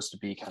Spider-Man's supposed to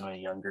be kind of a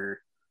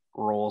younger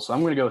role. So I'm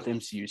going to go with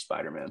MCU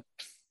Spider-Man.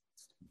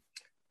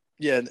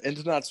 Yeah, and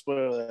to not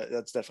spoil that,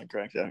 that's definitely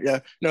correct. Yeah.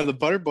 No, the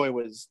Butter Boy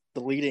was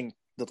the leading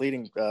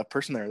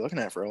person they were looking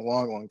at for a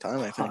long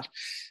time, I think.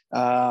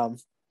 But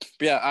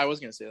yeah, I was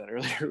gonna say that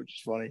earlier, which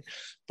is funny.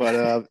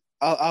 But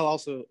I'll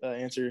also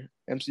answer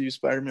MCU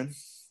Spider-Man.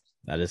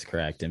 That is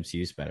correct.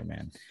 MCU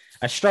Spider-Man.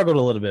 I struggled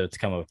a little bit to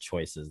come up with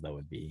choices that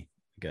would be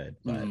good,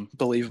 but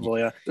Believable,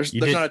 yeah. There's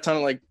You did- not a ton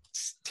of like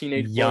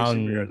teenage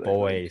young boy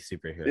boy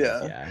superheroes.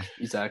 Yeah. Yeah.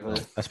 Exactly.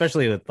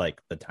 Especially with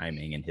like the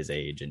timing and his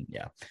age, and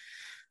yeah.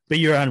 But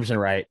you're 100%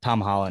 right.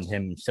 Tom Holland,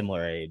 him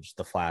similar age.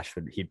 The Flash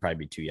he'd probably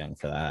be too young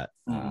for that.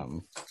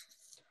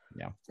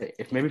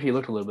 If maybe if he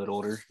looked a little bit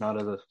older, not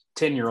as a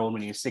 10-year-old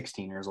when he was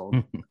 16 years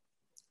old.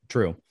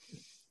 True.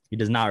 He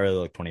does not really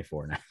look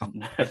 24 now.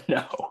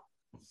 No.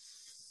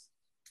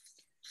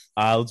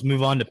 Let's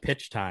move on to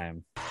pitch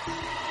time.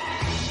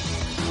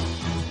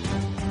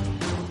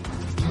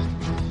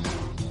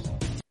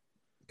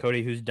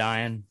 Cody, who's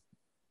dying?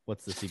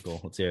 What's the sequel?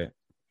 Let's hear it.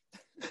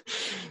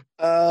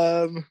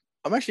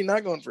 I'm actually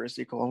not going for a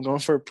sequel. I'm going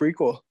for a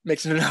prequel,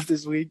 mixing it up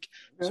this week,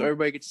 so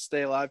everybody gets to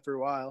stay alive for a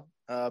while,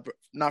 but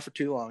not for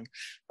too long.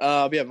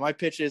 But yeah, my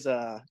pitch is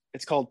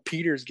it's called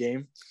Peter's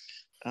Game,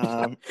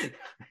 and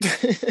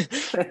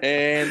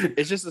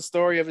it's just the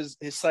story of his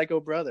psycho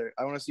brother.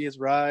 I want to see his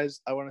rise.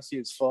 I want to see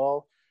his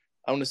fall.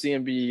 I want to see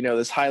him be,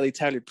 this highly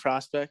touted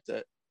prospect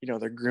that,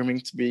 they're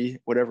grooming to be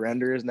whatever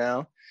Ender is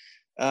now.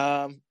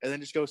 And then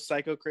just go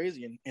psycho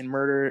crazy and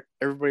murder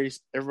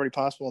everybody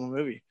possible in the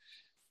movie.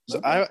 So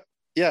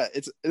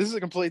this is a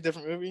completely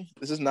different movie.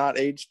 This is not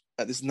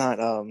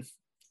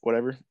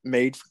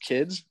made for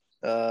kids.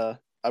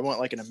 I want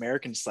like an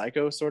American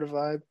Psycho sort of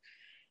vibe.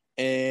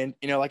 And,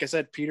 like I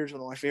said, Peter's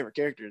one of my favorite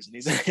characters, and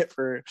he's in it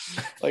for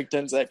like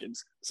 10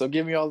 seconds. So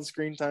give me all the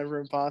screen time for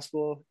him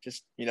possible.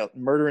 Just,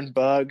 murdering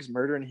bugs,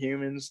 murdering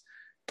humans,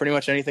 pretty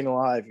much anything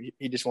alive.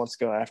 He just wants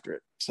to go after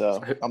it.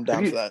 So I'm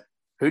down for that.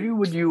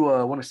 Would you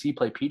want to see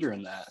play Peter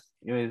in that?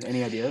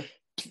 Any idea?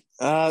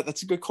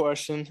 That's a good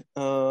question.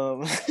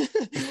 I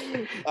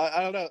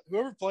don't know.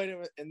 Whoever played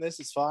him in this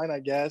is fine, I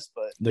guess.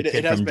 But the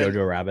kid from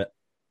Jojo Rabbit.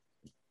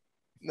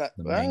 The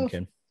main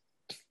kid.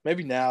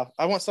 Maybe now.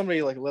 I want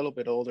somebody like a little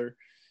bit older.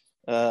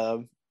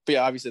 But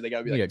yeah, obviously they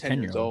gotta be like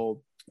 10 years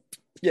old.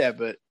 Yeah,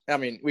 but I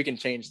mean, we can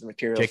change the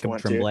material. Jacob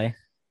Tremblay.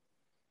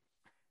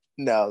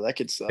 No, that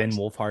kid sucks. Ben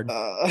Wolfhard.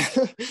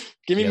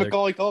 Give me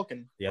Macaulay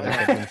Culkin. The other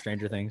kid from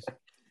Stranger Things.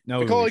 No,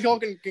 Macaulay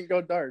Culkin can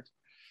go dark.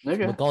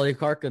 Okay. Macaulay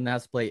Culkin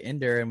has to play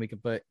Ender, and we can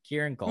put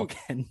Kieran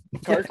Culkin.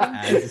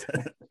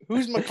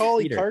 Who's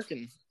Macaulay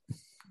Culkin?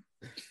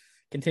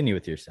 Continue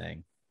with your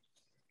saying.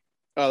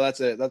 Oh, that's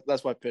it.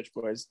 That's my pitch,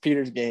 boys.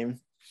 Peter's Game.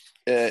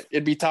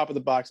 It'd be top of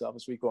the box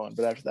office week 1,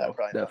 but after that,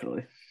 probably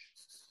definitely.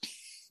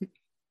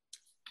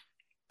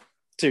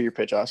 To your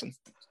pitch, Austin.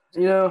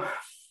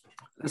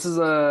 This is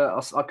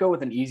I'll go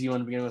with an easy one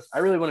to begin with. I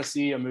really want to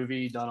see a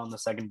movie done on the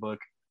second book,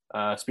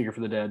 Speaker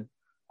for the Dead.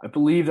 I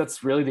believe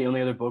that's really the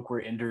only other book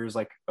where Ender is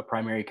like a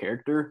primary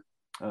character,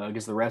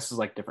 because the rest is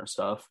like different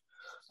stuff.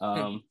 I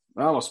don't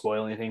want to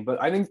spoil anything,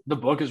 but I think the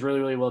book is really,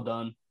 really well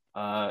done.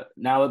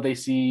 Now that they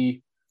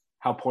see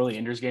how poorly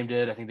Ender's Game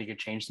did, I think they could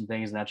change some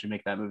things and actually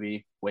make that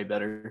movie way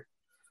better.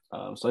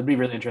 So it'd be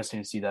really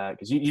interesting to see that,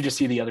 because you just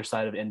see the other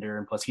side of Ender,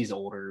 and plus he's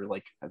older,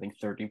 like I think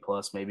 30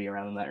 plus, maybe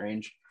around in that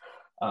range.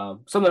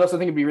 Something else I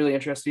think would be really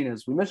interesting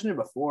is, we mentioned it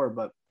before,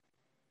 but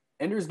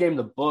Ender's Game,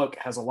 the book,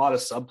 has a lot of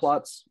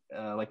subplots.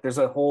 Like there's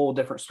a whole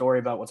different story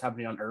about what's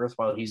happening on Earth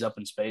while he's up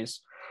in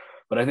space.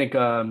 But I think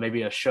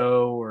maybe a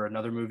show or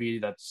another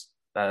movie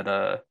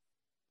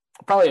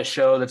probably a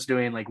show that's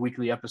doing like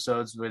weekly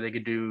episodes where they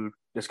could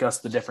discuss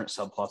the different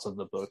subplots of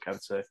the book, I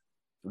would say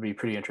would be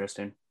pretty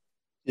interesting.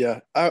 Yeah,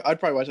 I'd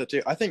probably watch that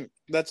too. I think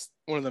that's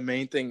one of the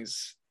main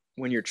things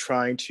when you're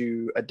trying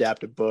to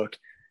adapt a book.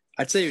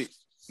 I'd say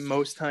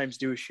most times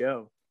do a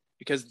show,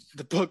 because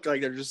the book,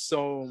 like, there's just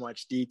so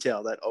much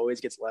detail that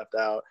always gets left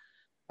out,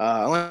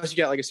 unless you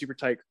got like a super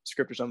tight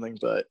script or something.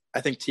 But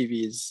I think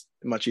TV is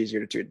much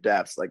easier to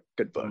adapt, like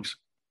good books.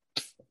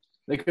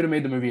 They could have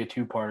made the movie a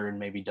 2-parter and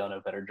maybe done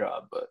a better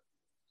job, but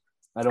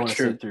I don't want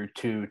to sit through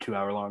two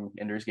 2-hour-long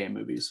Ender's Game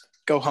movies.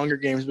 Go Hunger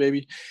Games,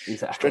 baby.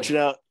 Exactly. Stretch it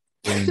out.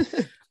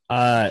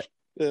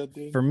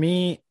 For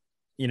me,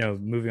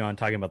 moving on,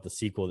 talking about the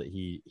sequel that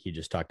he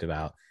just talked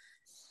about,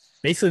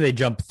 basically they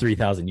jump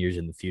 3,000 years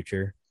in the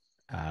future,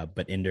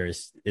 but Ender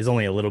is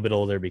only a little bit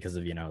older because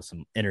of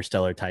some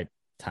interstellar type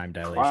time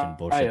dilation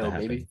bullshit that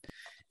happened. Baby.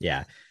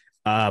 Yeah,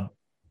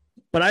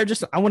 but I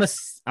want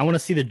to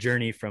see the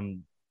journey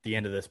from the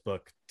end of this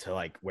book to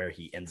like where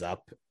he ends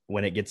up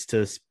when it gets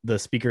to the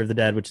Speaker of the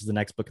Dead, which is the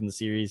next book in the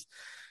series.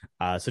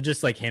 So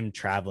just like him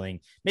traveling,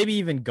 maybe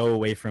even go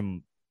away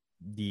from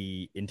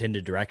the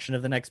intended direction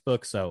of the next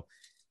book. So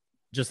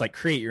just like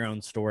create your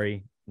own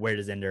story. Where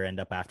does Ender end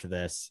up after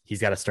this? He's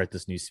got to start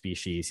this new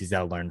species. He's got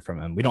to learn from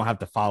him. We don't have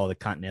to follow the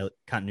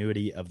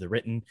continuity of the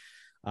written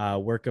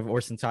work of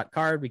Orson Scott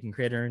Card. We can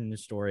create our new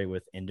story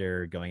with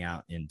Ender going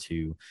out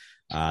into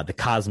the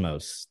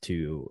cosmos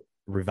to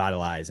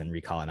revitalize and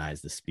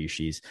recolonize the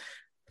species.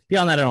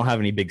 Beyond that, I don't have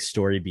any big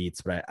story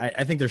beats, but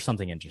I think there's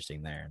something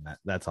interesting there, and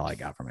that's all I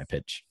got for my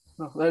pitch.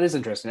 Well, that is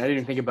interesting. I didn't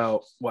even think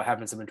about what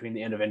happens in between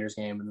the end of Ender's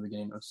Game and the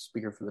beginning of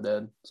Speaker for the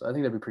Dead, so I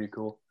think that'd be pretty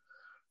cool.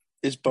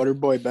 Is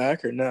Butterboy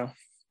back or no?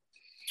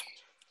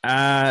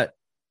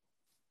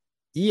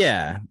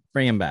 Yeah,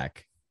 bring him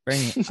back.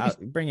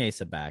 Bring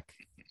Asa back.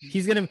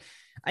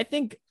 I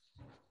think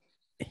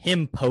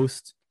him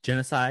post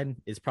genocide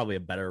is probably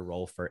a better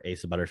role for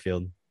Asa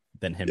Butterfield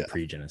than him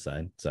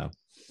pre-genocide. So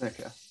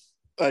okay,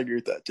 I agree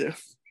with that too.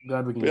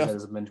 Glad we can use that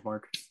as a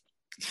benchmark.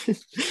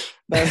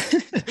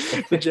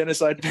 The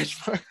genocide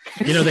benchmark.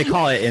 They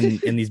call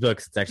it in these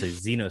books, it's actually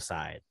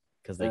xenocide,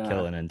 because they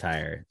kill an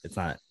entire. It's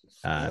not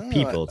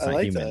people. It's not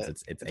like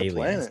humans. It's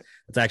aliens.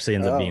 It's actually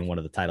ends up being one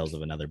of the titles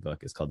of another book.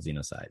 It's called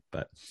Xenocide.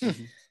 But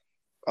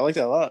I like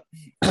that a lot.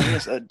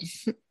 Xenocide.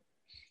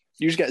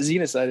 You just got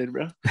xenocided,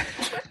 bro.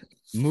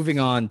 Moving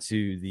on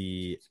to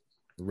the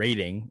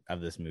rating of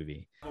this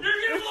movie. You're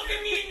gonna look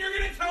at me and you're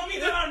gonna tell me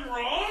that I'm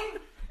wrong?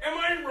 Am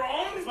I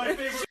wrong? It's my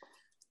favorite.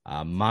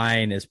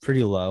 Mine is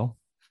pretty low.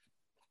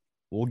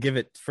 We'll give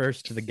it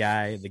first to the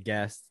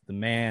guest, the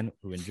man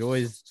who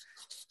enjoys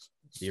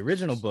the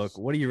original book.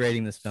 What are you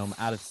rating this film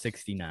out of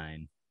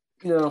 69?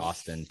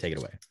 Austin, take it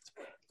away.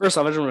 First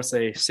off, I just want to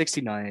say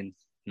 69.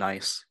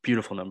 Nice,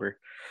 beautiful number.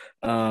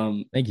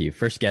 Thank you.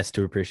 First guest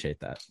to appreciate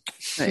that.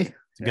 Hey,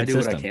 Good I do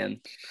system. what I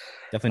can.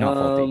 Definitely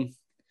not faulty.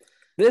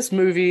 This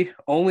movie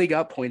only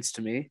got points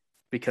to me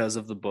because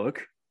of the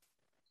book.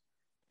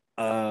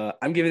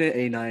 I'm giving it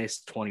a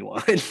nice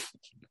 21.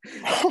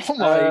 Oh my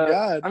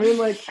god! I mean,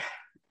 like,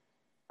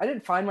 I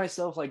didn't find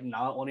myself like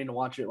not wanting to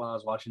watch it while I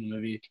was watching the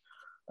movie.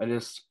 I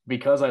just,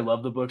 because I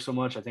love the book so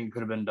much, I think it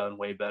could have been done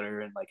way better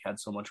and like had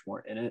so much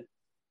more in it.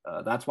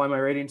 That's why my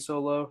rating's so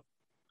low.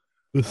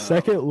 The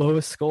second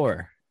lowest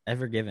score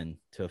ever given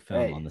to a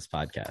film Hey. on this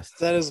podcast.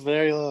 That is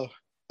very low.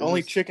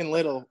 Only This- Chicken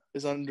Little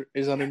is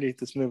underneath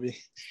this movie.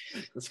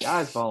 The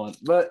sky's falling.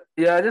 But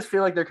yeah, I just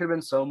feel like there could have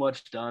been so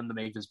much done to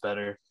make this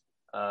better.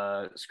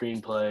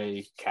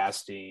 Screenplay,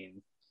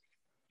 casting,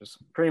 just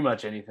pretty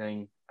much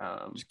anything.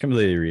 Just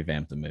completely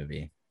revamp the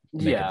movie.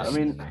 Make it Yeah, I better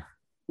mean,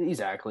 movie.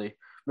 exactly.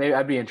 Maybe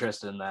I'd be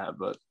interested in that,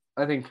 but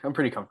I think I'm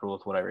pretty comfortable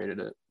with what I rated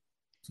it.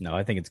 No,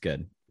 I think it's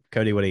good.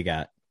 Cody, what do you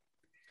got?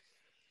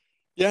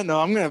 Yeah, no,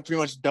 I'm gonna pretty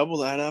much double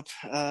that up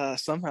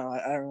somehow.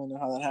 I don't really know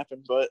how that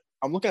happened, but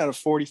I'm looking at a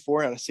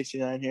 44 out of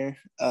 69 here.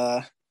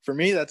 For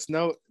me, that's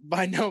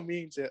by no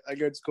means a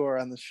good score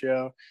on the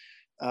show.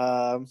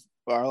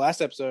 Our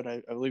last episode,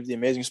 I believe, The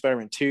Amazing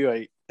Spider-Man 2,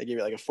 I gave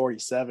it like a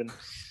 47,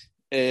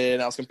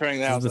 and I was comparing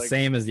that. I This was is the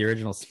same as the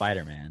original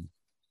Spider-Man.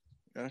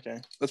 Okay,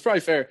 that's probably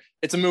fair.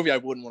 It's a movie I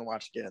wouldn't want to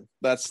watch again.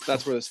 That's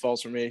where this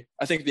falls for me.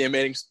 I think The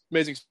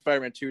Amazing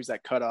Spider-Man 2 is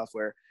that cutoff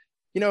where,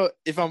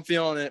 if I'm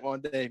feeling it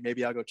one day,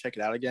 maybe I'll go check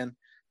it out again.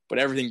 But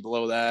everything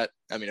below that,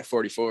 I mean, a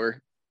 44,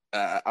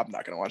 I'm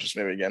not gonna watch this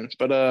movie again.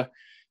 But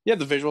yeah,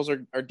 the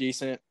visuals are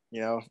decent.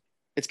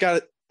 It's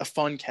got a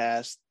fun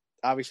cast.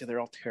 Obviously, they're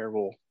all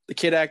terrible. The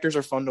kid actors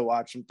are fun to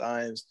watch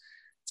sometimes.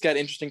 It's got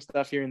interesting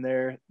stuff here and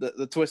there.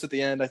 The twist at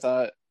the end, I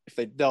thought if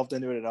they delved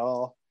into it at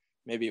all,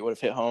 maybe it would have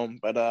hit home.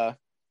 But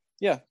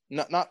yeah,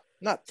 not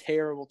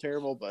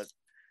terrible, but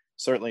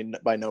certainly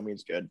by no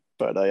means good.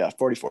 But yeah,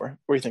 44.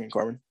 What are you thinking,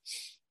 Corbin?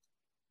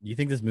 You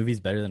think this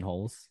movie's better than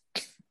Holes?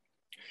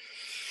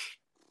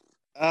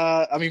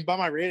 I mean, by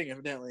my rating,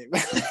 evidently.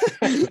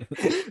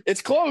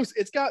 It's close.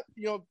 It's got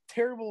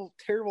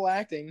terrible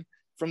acting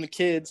from the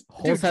kids.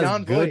 Holes Dude, has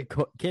John Voight.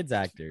 good kids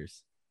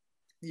actors.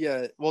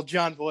 Yeah, well,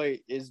 John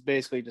Voight is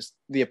basically just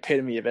the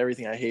epitome of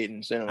everything I hate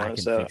in cinema. I can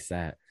so fix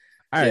that.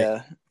 All right.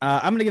 yeah,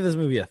 I'm gonna give this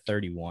movie a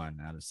 31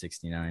 out of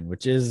 69,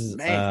 which is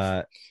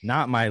Man.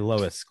 not my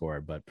lowest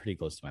score, but pretty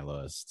close to my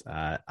lowest.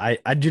 I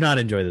do not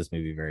enjoy this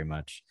movie very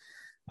much.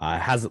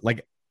 Has,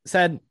 like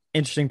said,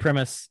 interesting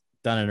premise,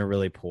 done in a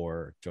really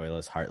poor,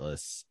 joyless,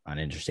 heartless,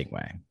 uninteresting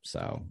way.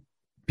 So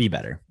be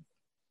better.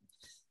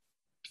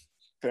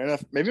 fair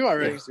enough. Maybe my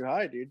rating's too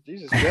high, dude.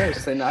 Jesus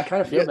Christ. So I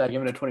kind of feel bad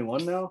giving it a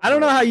 21 now. I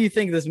don't know how you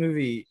think this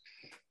movie.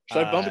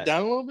 Should I bump it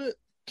down a little bit?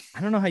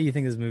 I don't know how you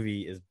think this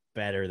movie is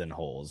better than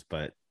Holes,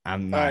 but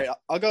I'm All not. right,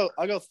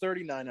 I'll go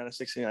 39 out of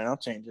 69. I'll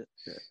change it.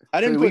 Yeah.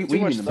 I didn't We- put we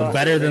too much need to thought.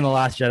 Better into than it. The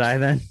Last Jedi,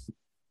 then.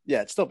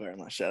 Yeah, it's still better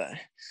than Last Jedi.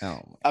 Oh,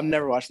 I'm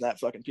never watching that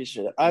fucking piece of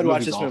shit. I'd The watch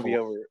movie's this movie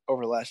awful.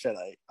 over Last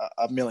Jedi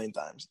a million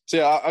times. So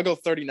yeah, I'll go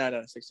 39 out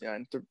of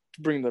 69 to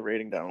bring the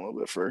rating down a little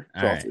bit for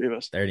All all right. three of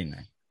us.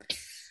 39.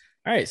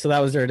 All right, so that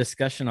was our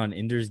discussion on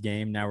Ender's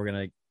Game. Now we're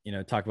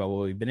gonna talk about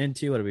what we've been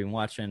into, what have we been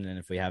watching, and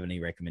if we have any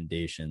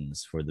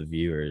recommendations for the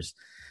viewers.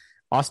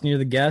 Austin, you're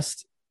the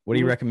guest. What do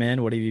you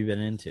recommend? What have you been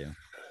into?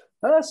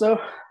 So,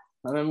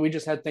 I mean, we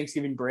just had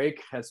Thanksgiving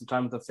break, had some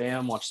time with the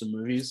fam, watched some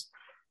movies.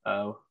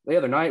 The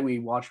other night we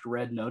watched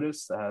Red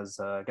Notice that has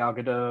Gal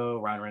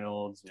Gadot, Ryan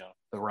Reynolds,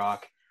 The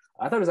Rock.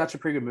 I thought it was actually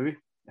a pretty good movie.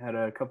 It had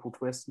a couple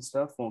twists and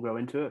stuff. Won't go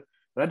into it,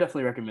 but I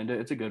definitely recommend it.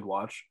 It's a good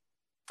watch,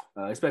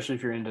 especially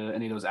if you're into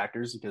any of those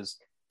actors, because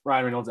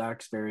Ryan Reynolds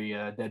acts very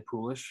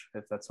Deadpoolish.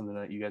 If that's something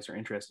that you guys are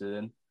interested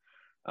in.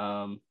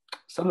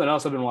 Something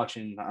else I've been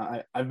watching.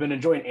 I've been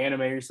enjoying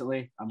anime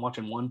recently. I'm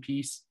watching One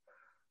Piece.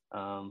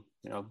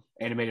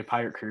 Animated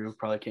Pirate Crew.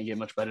 Probably can't get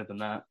much better than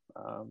that.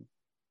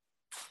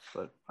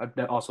 But I'd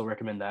also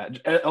recommend that.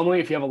 Only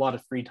if you have a lot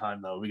of free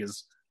time, though,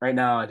 because right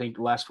now, I think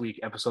last week,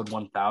 episode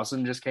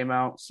 1000 just came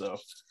out. So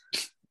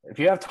if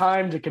you have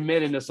time to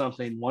commit into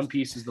something, One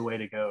Piece is the way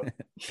to go.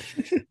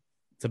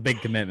 It's a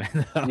big commitment.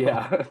 though.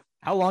 Yeah.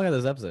 How long are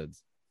those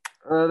episodes?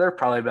 They're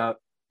probably about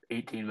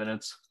 18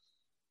 minutes.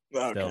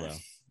 Okay. Still, though.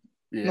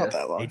 Yeah. Not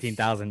that long.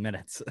 18,000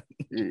 minutes.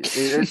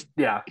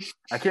 Yeah.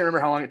 I can't remember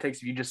how long it takes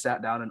if you just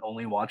sat down and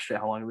only watched it,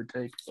 how long it would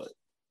take. But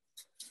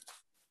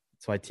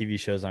That's why TV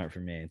shows aren't for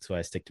me. That's why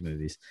I stick to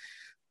movies.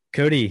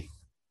 Cody,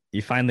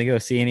 you finally go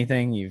see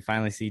anything? You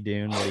finally see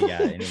Dune? What do you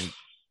got?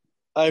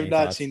 I've Any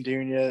not thoughts? seen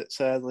Dune yet,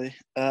 sadly.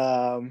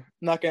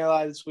 Not gonna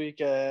lie, this week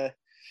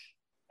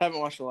haven't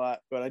watched a lot,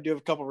 but I do have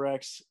a couple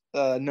recs.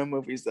 No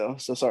movies though,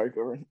 so sorry,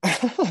 Corbin.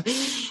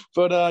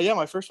 But yeah,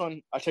 my first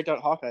one, I checked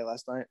out Hawkeye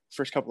last night.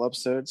 First couple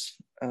episodes,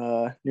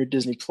 new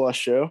Disney Plus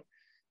show,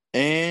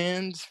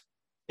 and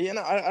I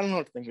don't know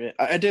what to think of it.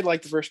 I did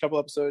like the first couple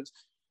episodes.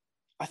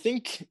 I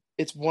think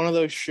it's one of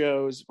those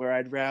shows where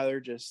I'd rather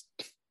just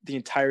the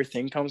entire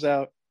thing comes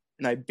out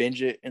and I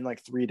binge it in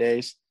like 3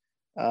 days.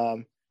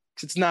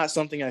 'Cause it's not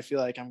something I feel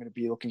like I'm going to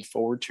be looking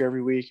forward to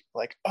every week.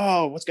 Like,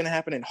 oh, what's going to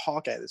happen in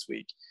Hawkeye this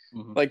week?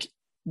 Mhm. Like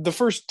the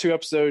first two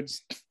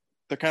episodes,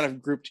 they're kind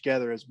of grouped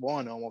together as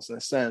one almost in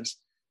a sense.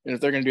 And if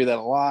they're going to do that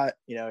a lot,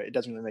 it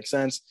doesn't really make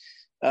sense.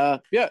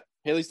 Yeah,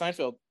 Haley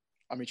Steinfeld.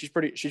 I mean, she's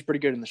pretty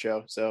good in the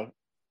show. So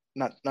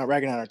not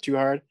ragging on her too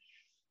hard.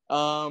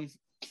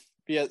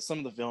 Yeah, some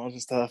of the villains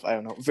and stuff, I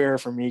don't know. Vera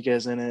Farmiga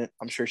is in it.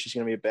 I'm sure she's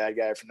going to be a bad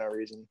guy for no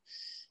reason.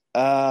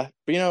 But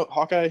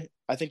Hawkeye,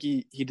 I think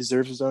he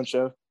deserves his own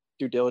show,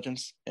 due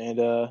diligence. And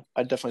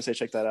I'd definitely say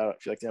check that out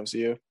if you like the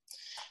MCU.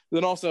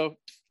 Then also,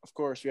 of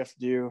course, we have to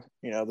do,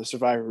 the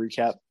Survivor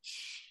recap.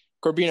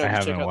 Corbino, I check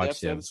haven't out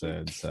watched the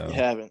episode. episode, so You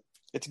haven't.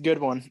 It's a good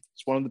one.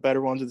 It's one of the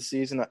better ones of the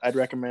season. I'd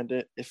recommend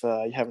it if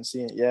you haven't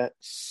seen it yet.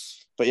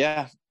 But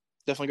yeah,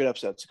 definitely good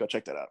episode. So go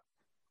check that out.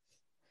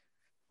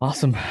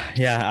 awesome.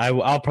 Yeah,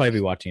 I'll probably be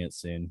watching it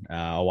soon.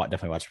 I'll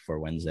definitely watch it before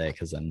Wednesday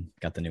because then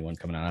got the new one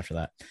coming out after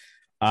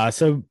that.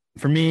 So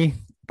for me,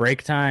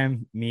 break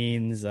time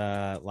means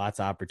lots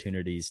of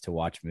opportunities to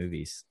watch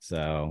movies.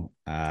 So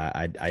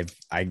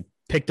I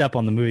picked up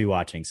on the movie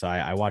watching. So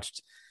I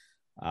watched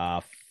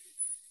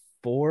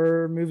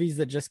 4 movies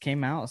that just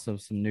came out. So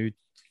some new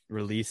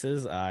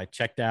releases. I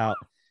checked out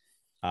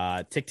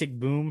Tick Tick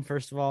Boom,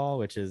 first of all,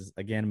 which is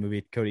again a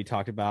movie Cody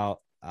talked about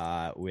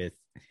with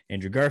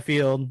Andrew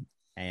Garfield,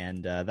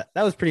 and that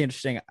was pretty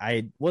interesting.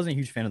 I wasn't a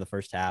huge fan of the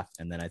first half,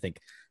 and then I think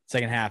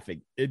second half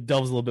it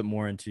delves a little bit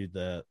more into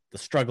the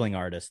struggling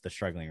artist, the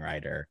struggling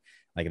writer,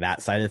 like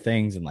that side of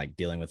things, and like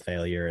dealing with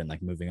failure and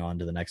like moving on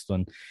to the next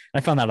one. I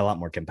found that a lot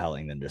more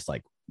compelling than just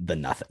like the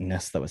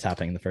nothingness that was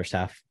happening in the first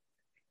half.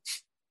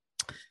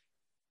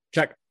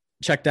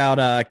 Checked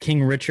out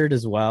King Richard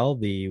as well,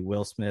 the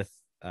Will Smith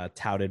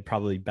touted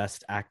probably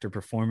best actor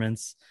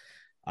performance.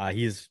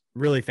 He's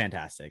really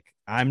fantastic.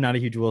 I'm not a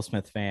huge Will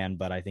Smith fan,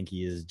 but I think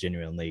he is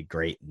genuinely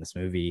great in this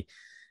movie.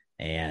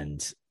 And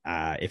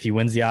if he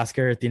wins the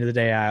Oscar at the end of the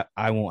day,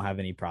 I won't have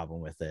any problem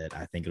with it.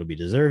 I think it'll be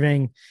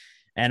deserving.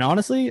 And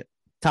honestly,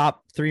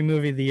 top 3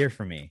 movie of the year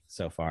for me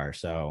so far.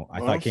 So I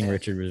thought King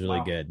Richard was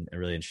really good, a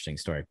really interesting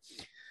story.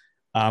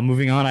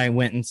 Moving on, I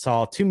went and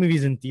saw 2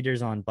 movies in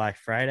theaters on Black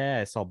Friday.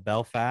 I saw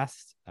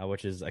Belfast,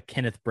 which is a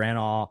Kenneth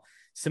Branagh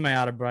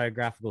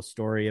semi-autobiographical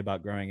story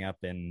about growing up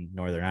in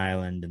Northern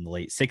Ireland in the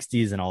late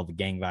 60s and all the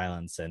gang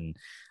violence and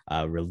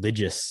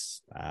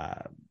religious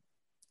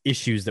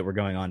issues that were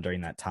going on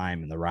during that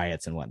time and the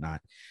riots and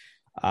whatnot.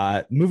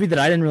 Movie that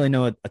I didn't really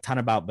know a ton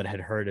about, but had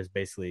heard is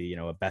basically,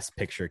 a Best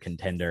Picture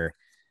contender.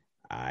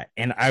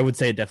 And I would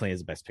say it definitely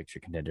is a Best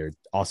Picture contender.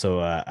 Also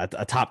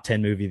a top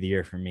 10 movie of the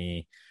year for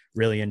me.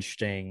 Really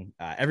interesting.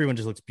 Everyone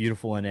just looks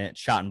beautiful in it.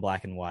 Shot in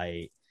black and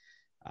white.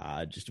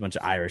 Just a bunch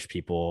of Irish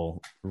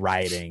people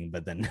rioting,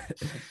 but then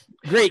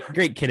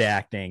great kid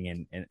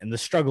acting and the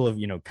struggle of,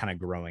 kind of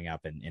growing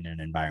up in an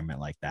environment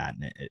like that.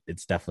 And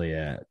it's definitely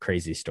a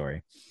crazy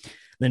story.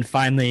 Then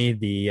finally,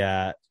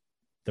 the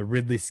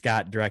Ridley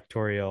Scott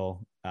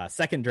directorial,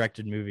 second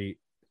directed movie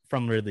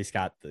from Ridley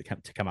Scott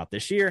to come out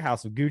this year,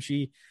 House of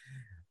Gucci.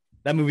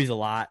 That movie's a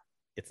lot.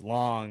 It's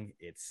long.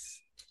 It's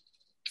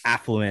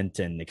affluent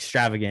and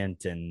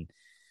extravagant and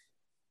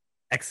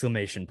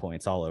exclamation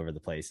points all over the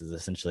place is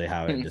essentially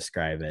how I would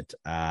describe it.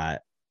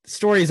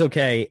 Story's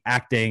okay.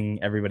 Acting,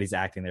 everybody's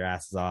acting their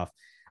asses off.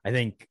 I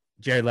think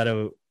Jared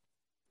Leto,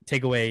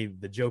 take away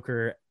the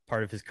Joker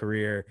part of his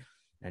career,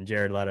 and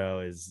Jared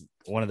Leto is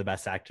one of the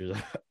best actors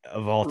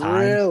of all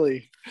time.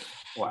 Really?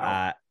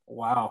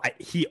 Wow.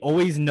 He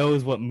always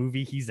knows what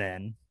movie he's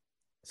in.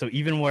 So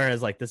even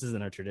whereas like this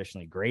isn't a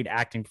traditionally great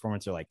acting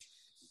performance, or like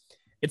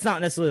it's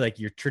not necessarily like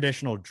your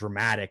traditional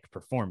dramatic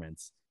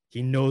performance.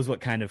 He knows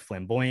what kind of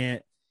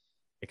flamboyant,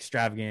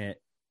 extravagant,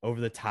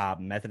 over the top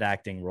method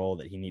acting role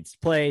that he needs to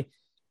play.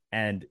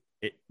 And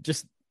it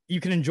just, you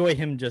can enjoy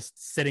him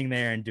just sitting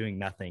there and doing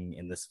nothing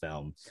in this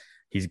film.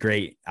 He's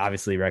great.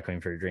 Obviously,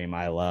 Requiem for a Dream,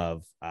 I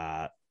love.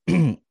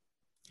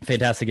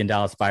 Fantastic in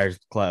Dallas Buyers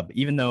Club,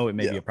 even though it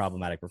may be a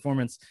problematic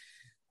performance.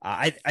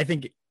 I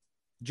think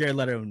Jared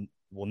Leto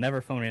will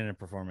never phone in a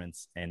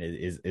performance and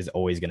is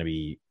always going to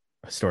be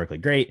historically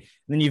great. And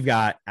then you've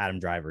got Adam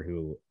Driver,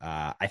 who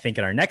I think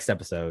in our next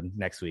episode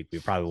next week, we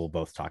probably will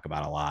both talk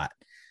about a lot.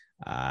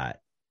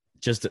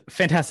 Just a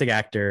fantastic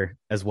actor,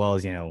 as well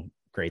as,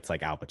 greats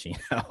like Al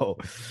Pacino,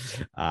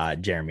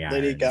 Jeremy Irons,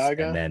 Lady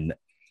Gaga. and then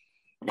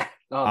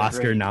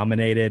Oscar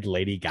nominated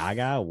Lady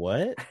Gaga.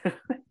 What?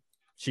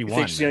 She won.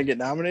 Think she's going to get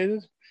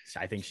nominated?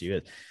 I think she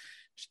is.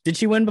 Did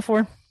she win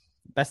before?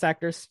 Best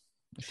Actress?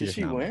 Did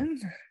she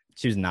win?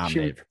 She was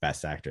nominated for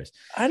Best Actress.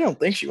 I don't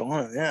think she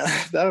won. Yeah,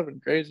 that would have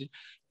been crazy.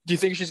 Do you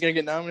think she's going to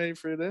get nominated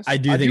for this? I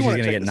do think she's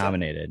going to get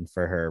nominated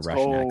for her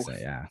Russian accent.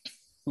 Yeah.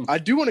 I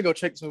do want to go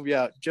check this movie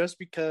out just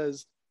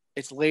because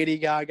it's Lady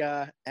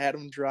Gaga,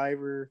 Adam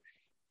Driver,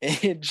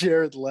 and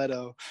Jared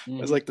Leto.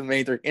 That's like the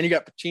main three. And you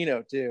got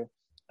Pacino too.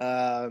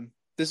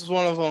 This is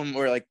one of them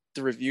where like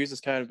the reviews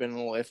has kind of been a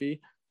little iffy.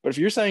 But if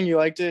you're saying you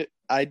liked it,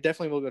 I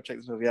definitely will go check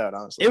this movie out,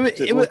 honestly.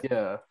 It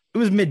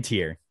was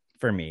mid-tier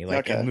for me.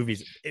 Like in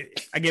movies,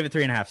 I gave it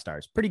 3.5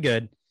 stars. Pretty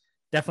good.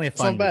 Definitely a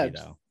fun movie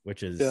though,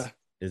 which is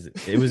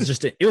it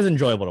was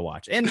enjoyable to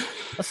watch, and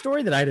a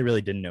story that I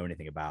really didn't know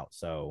anything about.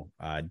 So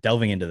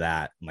delving into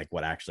that, like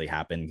what actually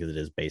happened, because it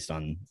is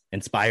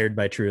inspired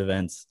by true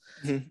events.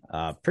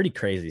 Pretty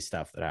crazy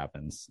stuff that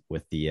happens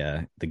with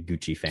the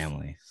Gucci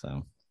family.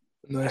 So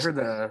Nice. I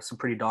heard some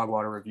pretty dog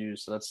water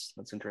reviews, so that's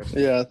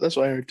interesting. Yeah, that's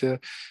what I heard too.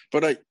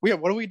 But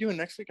what are we doing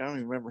next week? I don't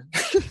even remember.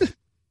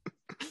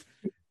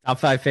 top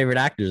 5 favorite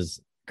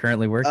actors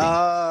currently working.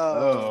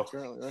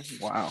 Currently working.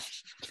 Wow.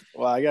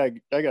 Well, I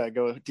gotta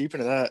go deep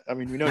into that. I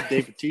mean, we know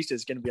Dave Bautista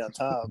is going to be on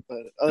top,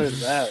 but other than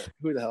that,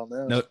 who the hell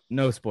knows?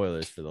 No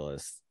spoilers for the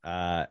list.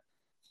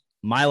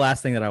 My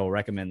last thing that I will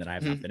recommend that I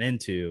have not been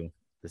into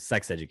is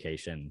Sex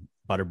Education.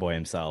 Butterboy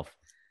himself,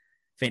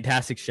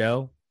 fantastic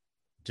show.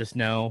 Just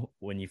know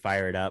when you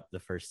fire it up, the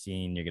first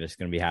scene, you're just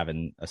going to be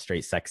having a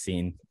straight sex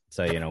scene.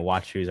 So,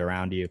 watch who's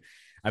around you.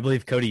 I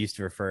believe Cody used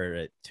to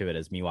refer to it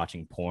as me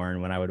watching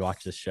porn when I would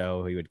watch the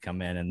show. He would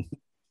come in and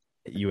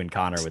you and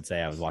Connor would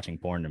say I was watching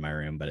porn in my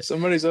room, but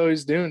somebody's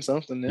always doing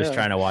something. Just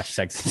trying to watch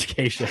Sex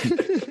Education,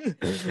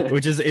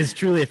 which is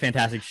truly a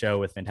fantastic show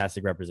with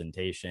fantastic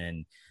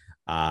representation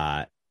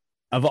of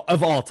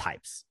all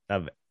types.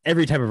 Of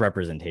every type of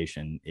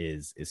representation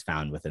is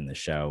found within the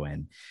show,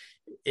 and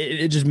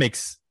it just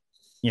makes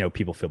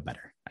people feel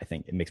better. I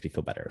think it makes me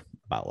feel better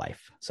about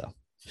life. So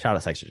shout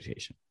out Sex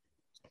Education.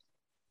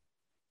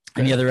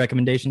 Any other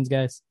recommendations,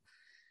 guys?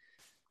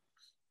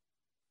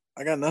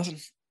 I got nothing.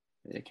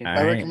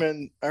 I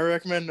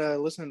recommend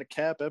listening to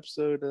Cap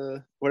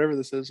episode, whatever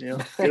this is.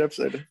 Good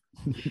episode.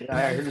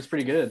 I heard it's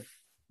pretty good.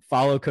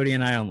 Follow Cody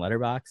and I on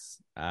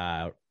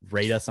Letterboxd.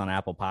 Rate us on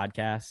Apple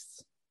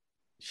Podcasts.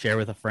 Share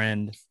with a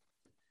friend.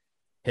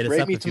 Hit us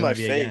Rate up me if to you my want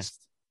to be a face. guest.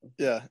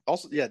 Yeah.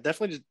 Also, yeah,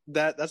 definitely just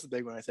that's the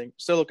big one. I think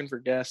still looking for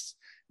guests.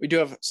 We do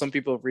have some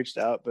people have reached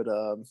out, but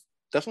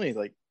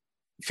definitely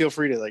feel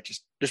free to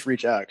just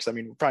reach out, because I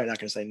mean we're probably not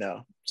going to say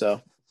no.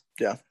 So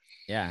yeah.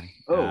 Yeah.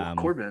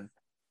 Corbin,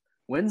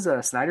 when's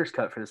Snyder's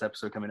cut for this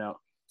episode coming out?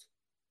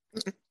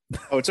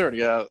 Oh, it's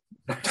already out.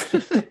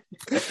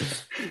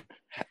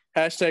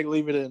 Hashtag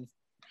leave it in.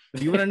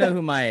 Do you want to know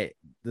who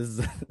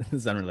this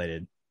is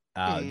unrelated.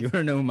 Do you want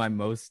to know who my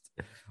most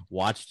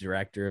watched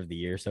director of the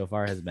year so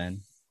far has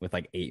been, with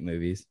 8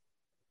 movies?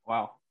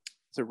 Wow.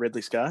 Is it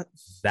Ridley Scott?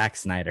 Zack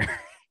Snyder.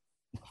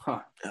 Huh.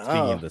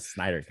 Speaking of the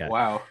Snyder cut.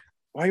 Wow.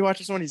 Why are you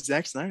watching so many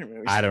Zack Snyder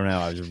movies? I don't know.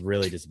 I was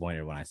really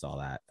disappointed when I saw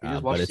that. You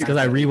just But watched it's because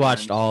I Superman rewatched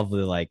times. all of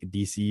the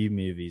DCU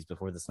movies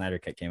before the Snyder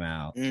cut came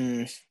out.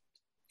 Mm.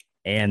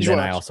 And You then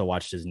I watched- also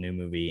watched his new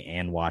movie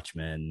and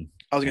Watchmen.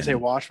 I was gonna say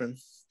And- Watchmen.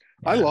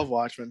 I Yeah. love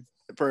Watchmen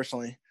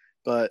personally,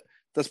 but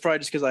that's probably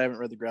just because I haven't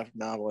read the graphic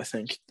novel, I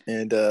think,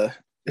 and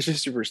it's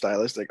just super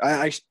stylistic.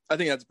 I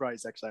think that's probably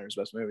Zack Snyder's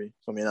best movie,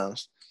 if I'm being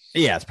honest.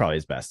 Yeah, it's probably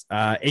his best.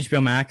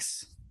 HBO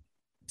Max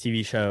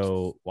TV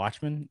show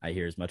Watchmen, I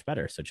hear, is much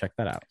better. So check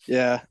that out.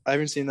 Yeah, I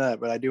haven't seen that,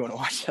 but I do want to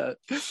watch that.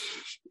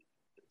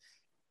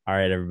 All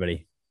right,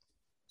 everybody.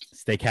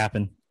 Stay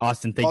capping.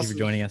 Austin, thank you for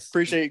joining us.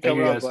 Appreciate you Thank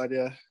coming you, on, guys. bud.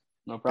 Yeah.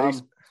 No problem.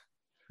 Peace.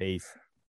 Peace.